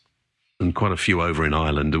Wales, and quite a few over in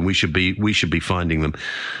Ireland, and we should be finding them.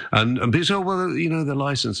 And people say, oh, well, they're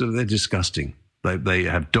licensed, they're disgusting. They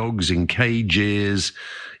have dogs in cages.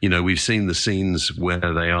 We've seen the scenes where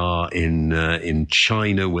they are in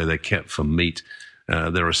China, where they're kept for meat.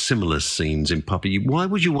 There are similar scenes in puppy. Why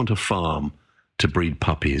would you want a farm to breed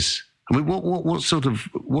puppies? I mean, what sort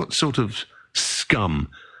of scum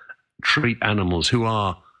treat animals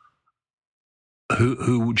who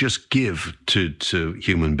just give to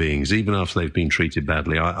human beings even after they've been treated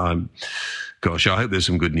badly? I hope there's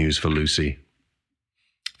some good news for Lucy.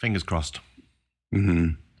 Fingers crossed.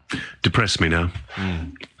 Mm-hmm. Depress me now.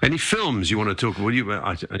 Any films you want to talk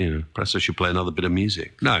about? Perhaps I should play another bit of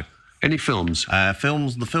music. No. Any films?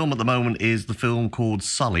 Films. The film at the moment is the film called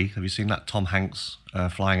Sully. Have you seen that? Tom Hanks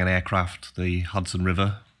flying an aircraft, the Hudson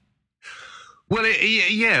River. Well,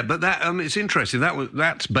 yeah, but that it's interesting.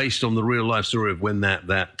 That's based on the real life story of when that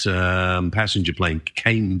passenger plane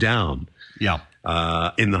came down. Yeah.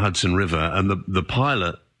 In the Hudson River, and the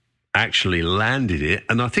pilot actually landed it,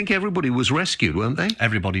 and I think everybody was rescued, weren't they?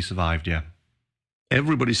 Everybody survived. Yeah.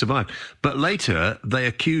 Everybody survived, but later they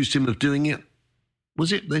accused him of doing it.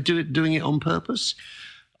 Was it doing it on purpose?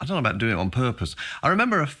 I don't know about doing it on purpose. I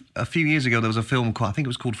remember a few years ago there was a film called, I think it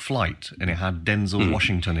was called Flight, and it had Denzel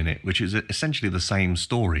Washington in it, which is essentially the same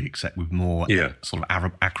story except with more sort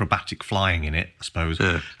of acrobatic flying in it, I suppose.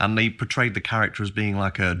 Yeah. And they portrayed the character as being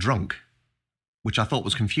like a drunk, which I thought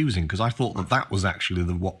was confusing because I thought that was actually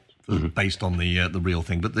based on the real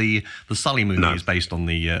thing. But the Sully movie is based on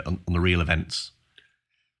the real events.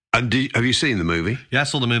 And have you seen the movie? Yeah, I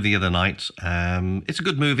saw the movie the other night. It's a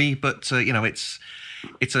good movie, but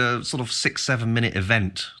it's a sort of 6-7 minute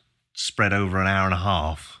event spread over an hour and a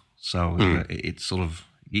half. So it's sort of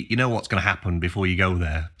you know what's going to happen before you go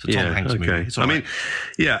there. It's a Tom Hanks movie. It's all right.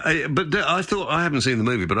 But I haven't seen the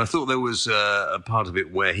movie, but I thought there was a part of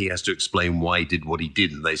it where he has to explain why he did what he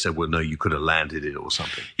did, and they said, "Well, no, you could have landed it or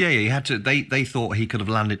something." Yeah, he had to. They thought he could have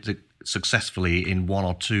landed it successfully in one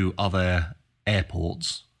or two other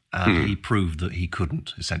airports. And he proved that he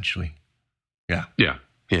couldn't, essentially. Yeah.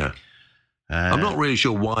 I'm not really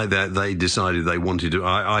sure why they decided they wanted to.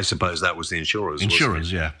 I suppose that was the insurers.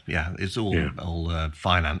 Insurers, yeah. It's all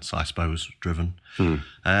finance, I suppose, driven.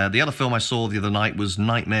 The other film I saw the other night was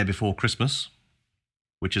Nightmare Before Christmas,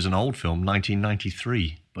 which is an old film,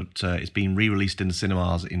 1993, but it's been re-released in the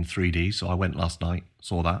cinemas in 3D, so I went last night,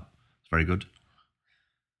 saw that. It's very good.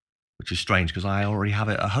 Which is strange because I already have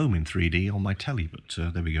it at home in 3D on my telly,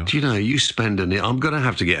 but there we go. Do you know, you spend I'm going to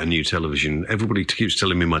have to get a new television. Everybody keeps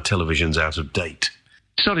telling me my television's out of date.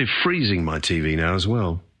 Started freezing my TV now as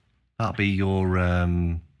well. That'll be your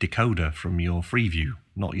decoder from your Freeview,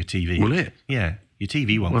 not your TV. Will it? Yeah, your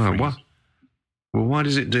TV won't freeze. Well, why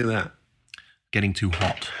does it do that? Getting too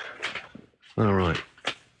hot. All right.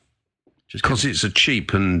 Because it's a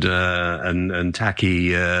cheap and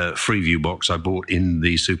tacky Freeview box I bought in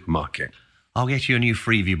the supermarket. I'll get you a new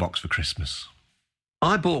Freeview box for Christmas.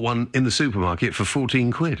 I bought one in the supermarket for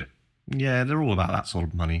 14 quid. Yeah, they're all about that sort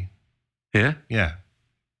of money. Yeah? Yeah.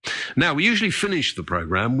 Now, we usually finish the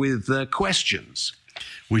programme with questions.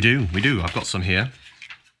 We do. I've got some here.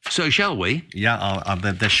 So, shall we? Yeah,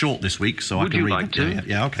 they're short this week, so Would I can read. Would you like to?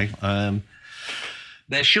 Yeah, okay.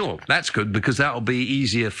 They're short. That's good, because that'll be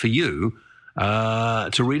easier for you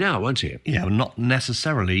to read out, won't it? Yeah, not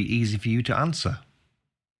necessarily easy for you to answer.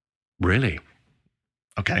 Really?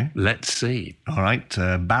 Okay. Let's see. All right.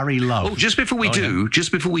 Barry Love. Oh, just before we do.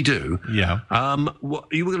 Yeah.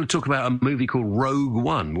 You were going to talk about a movie called Rogue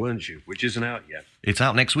One, weren't you? Which isn't out yet. It's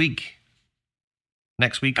out next week.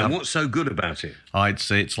 And what's so good about it? I'd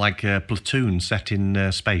say it's like a Platoon set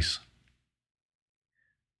in space.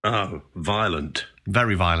 Oh, violent.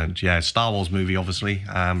 Very violent, yeah. Star Wars movie, obviously.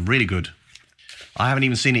 Really good. I haven't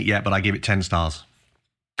even seen it yet, but I give it 10 stars.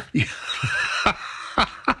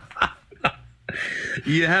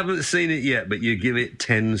 You haven't seen it yet, but you give it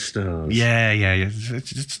 10 stars. Yeah.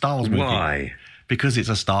 It's a Star Wars movie. Why? Because it's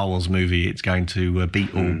a Star Wars movie, it's going to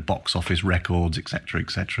beat all box office records, etc.,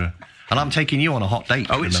 etc. And I'm taking you on a hot date,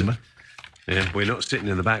 remember? Yeah, we're not sitting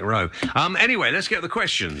in the back row. Anyway, let's get the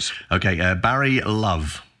questions. Okay, Barry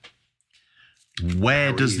Love.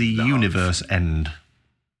 Where does the universe end?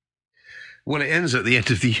 Well, it ends at the end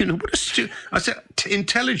of the universe. I said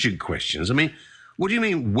intelligent questions. I mean, what do you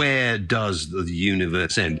mean, where does the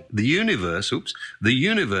universe end? The universe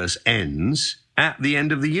ends at the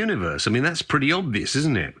end of the universe. I mean, that's pretty obvious,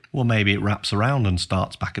 isn't it? Well, maybe it wraps around and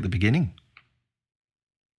starts back at the beginning.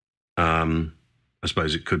 I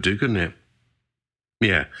suppose it could do, couldn't it?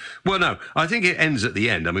 Yeah. Well, no, I think it ends at the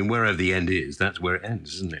end. I mean, wherever the end is, that's where it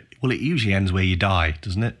ends, isn't it? Well, it usually ends where you die,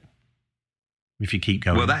 doesn't it? If you keep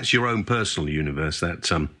going. Well, that's your own personal universe.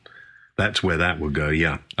 That's where that would go,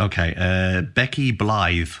 yeah. Okay. Becky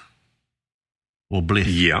Blythe. Or Blith.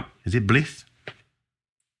 Yeah. Is it Blith?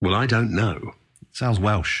 Well, I don't know. It sounds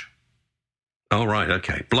Welsh. Oh, right,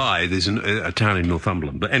 okay. Blythe is a town in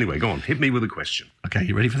Northumberland. But anyway, go on. Hit me with a question. Okay,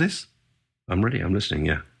 you ready for this? I'm ready. I'm listening,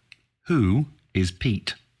 yeah. Who is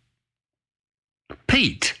Pete?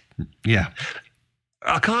 Pete? Yeah.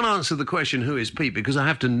 I can't answer the question, who is Pete, because I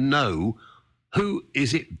have to know who,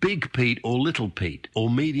 is it Big Pete or Little Pete or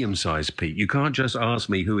medium-sized Pete? You can't just ask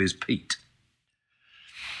me who is Pete.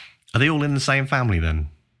 Are they all in the same family then?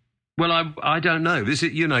 Well, I don't know. This is,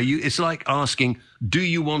 it's like asking, do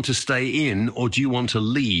you want to stay in or do you want to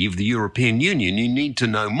leave the European Union? You need to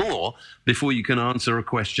know more before you can answer a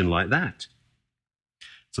question like that.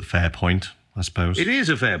 It's a fair point, I suppose. It is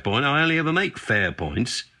a fair point. I only ever make fair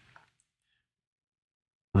points.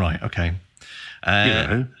 Right, okay.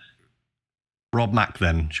 Rob Mack,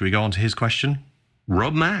 then. Should we go on to his question?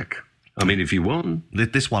 Rob Mack. I mean, if you want.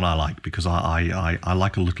 This one I like because I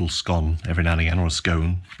like a little scone every now and again, or a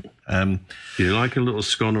scone. You like a little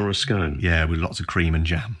scone or a scone? Yeah, with lots of cream and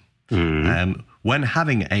jam. When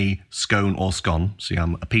having a scone or scone, see,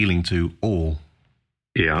 I'm appealing to all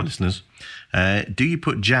listeners, do you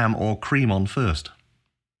put jam or cream on first?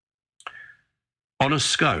 On a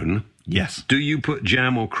scone? Yes. Do you put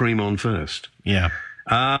jam or cream on first? Yeah.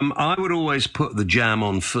 I would always put the jam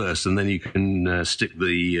on first and then you can stick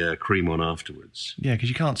the cream on afterwards. Yeah, because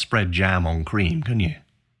you can't spread jam on cream, can you?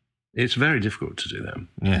 It's very difficult to do that.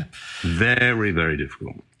 Yeah. Very, very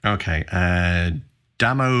difficult. Okay.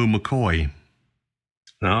 Damo McCoy.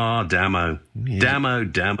 Oh, Damo. Yeah. Damo.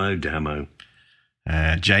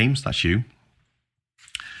 James, that's you.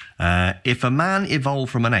 If a man evolved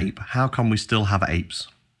from an ape, how come we still have apes?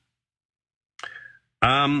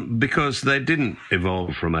 Because they didn't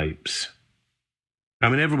evolve from apes. I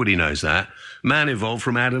mean, everybody knows that. Man evolved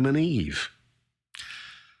from Adam and Eve.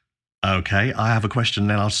 Okay, I have a question,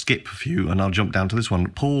 then I'll skip a few and I'll jump down to this one.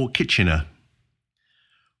 Paul Kitchener.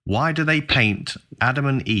 Why do they paint Adam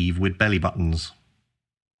and Eve with belly buttons?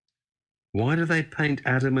 Why do they paint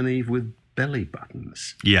Adam and Eve with belly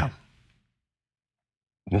buttons? Yeah.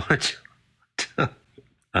 What?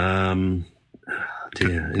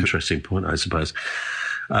 Dear, interesting point, I suppose.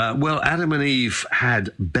 Well, Adam and Eve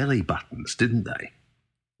had belly buttons, didn't they?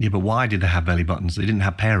 Yeah, but why did they have belly buttons? They didn't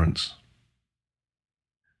have parents.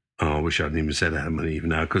 Oh, I wish I hadn't even said Adam and Eve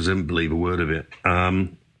now because I didn't believe a word of it. Oh,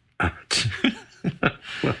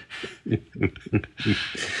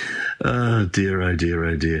 dear. I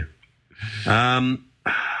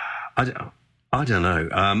don't know.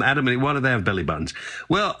 Adam and Eve, why do they have belly buttons?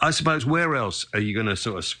 Well, I suppose where else are you going to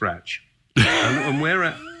sort of scratch? And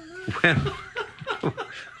where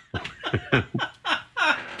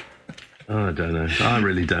Oh, I don't know. I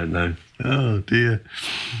really don't know. Oh, dear.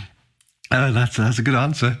 That's a good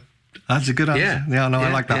answer. That's a good answer. Yeah, no,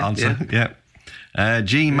 I like that answer. Yeah.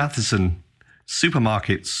 Gene Matheson,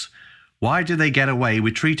 supermarkets. Why do they get away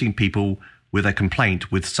with treating people with a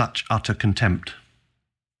complaint with such utter contempt?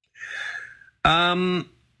 I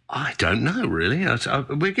don't know, really.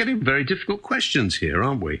 We're getting very difficult questions here,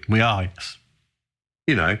 aren't we? We are, yes.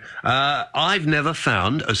 You know, I've never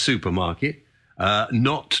found a supermarket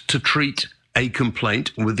not to treat a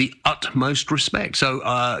complaint with the utmost respect. So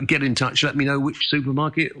get in touch, let me know which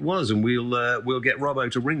supermarket it was, and we'll get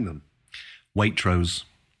Robbo to ring them. Waitrose.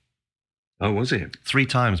 Oh, was it? 3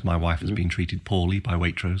 times my wife has been treated poorly by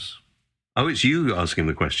Waitrose. Oh, it's you asking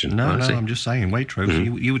the question. No, I'm just saying Waitrose.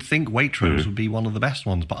 Mm-hmm. You would think Waitrose would be one of the best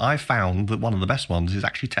ones, but I found that one of the best ones is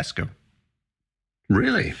actually Tesco.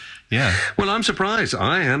 Really? Yeah. Well, I'm surprised.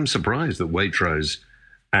 I am surprised that Waitrose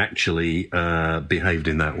actually behaved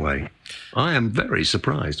in that way. I am very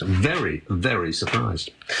surprised. Very, very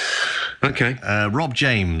surprised. Okay. Rob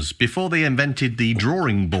James, before they invented the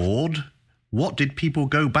drawing board, what did people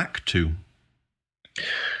go back to?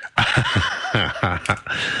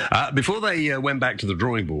 Before they went back to the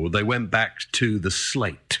drawing board, they went back to the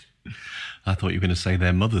slate. I thought you were going to say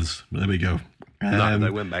their mothers. There we go. No, they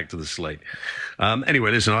went back to the slate.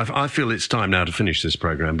 Anyway, listen, I feel it's time now to finish this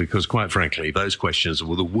programme because, quite frankly, those questions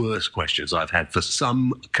were the worst questions I've had for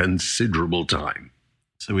some considerable time.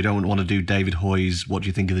 So we don't want to do David Hoy's what do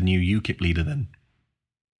you think of the new UKIP leader then?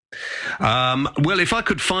 Well, if I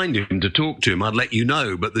could find him to talk to him, I'd let you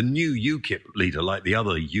know. But the new UKIP leader, like the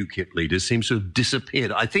other UKIP leaders, seems to have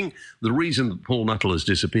disappeared. I think the reason that Paul Nuttall has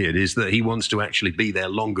disappeared is that he wants to actually be there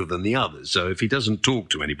longer than the others. So if he doesn't talk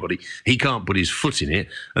to anybody, he can't put his foot in it.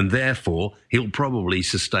 And therefore, he'll probably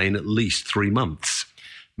sustain at least 3 months.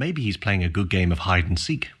 Maybe he's playing a good game of hide and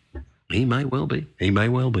seek. He may well be. He may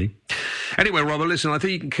well be. Anyway, Robert, listen, I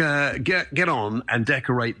think you can get on and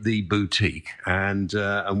decorate the boutique and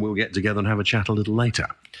we'll get together and have a chat a little later.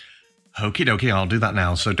 Okie dokie, I'll do that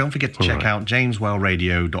now. So don't forget to check out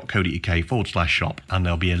jameswellradio.co.uk/shop and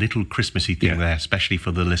there'll be a little Christmassy thing there, especially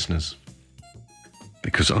for the listeners.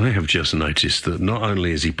 Because I have just noticed that not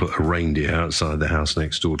only has he put a reindeer outside the house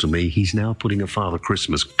next door to me, he's now putting a Father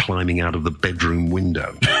Christmas climbing out of the bedroom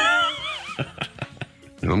window.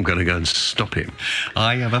 I'm going to go and stop him.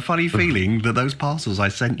 I have a funny feeling that those parcels I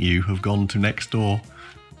sent you have gone to next door.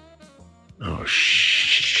 Oh,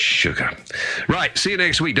 shh. sugar. Right, see you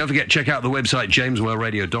next week. Don't forget, check out the website,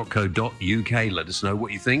 jameswellradio.co.uk. Let us know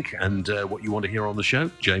what you think and what you want to hear on the show.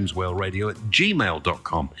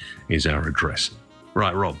 jameswellradio@gmail.com is our address.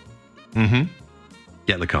 Right, Rob. Mm-hmm.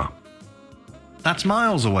 Get in the car. That's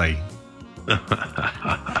miles away.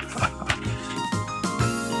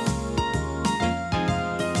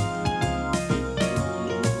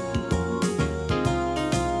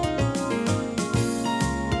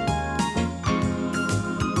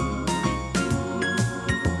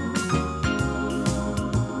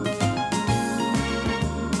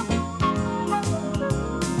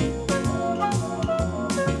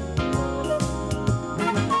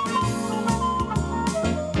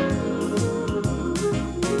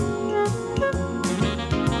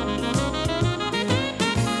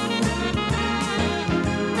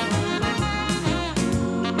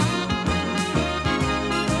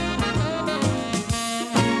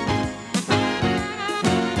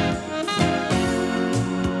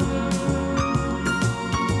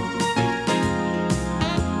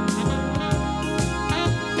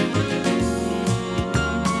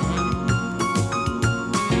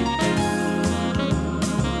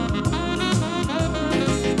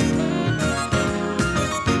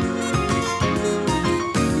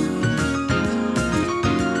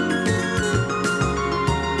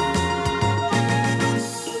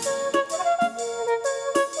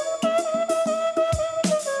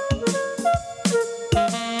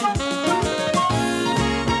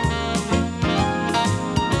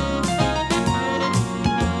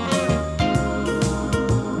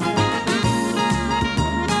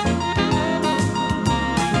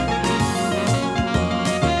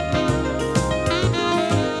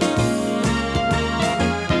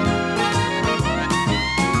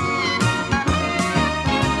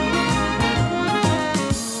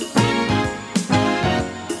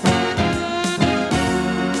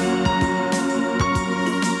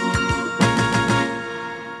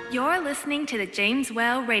 Listening to the James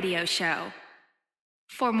Well Radio Show.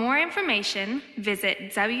 For more information,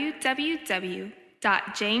 visit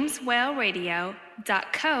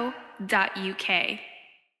www.jameswellradio.co.uk.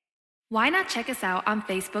 Why not check us out on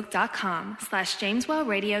Facebook.com/James Well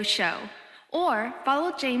Radio Show or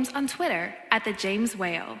follow James on Twitter @The James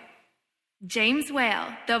Whale. James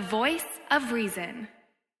Whale, the voice of reason.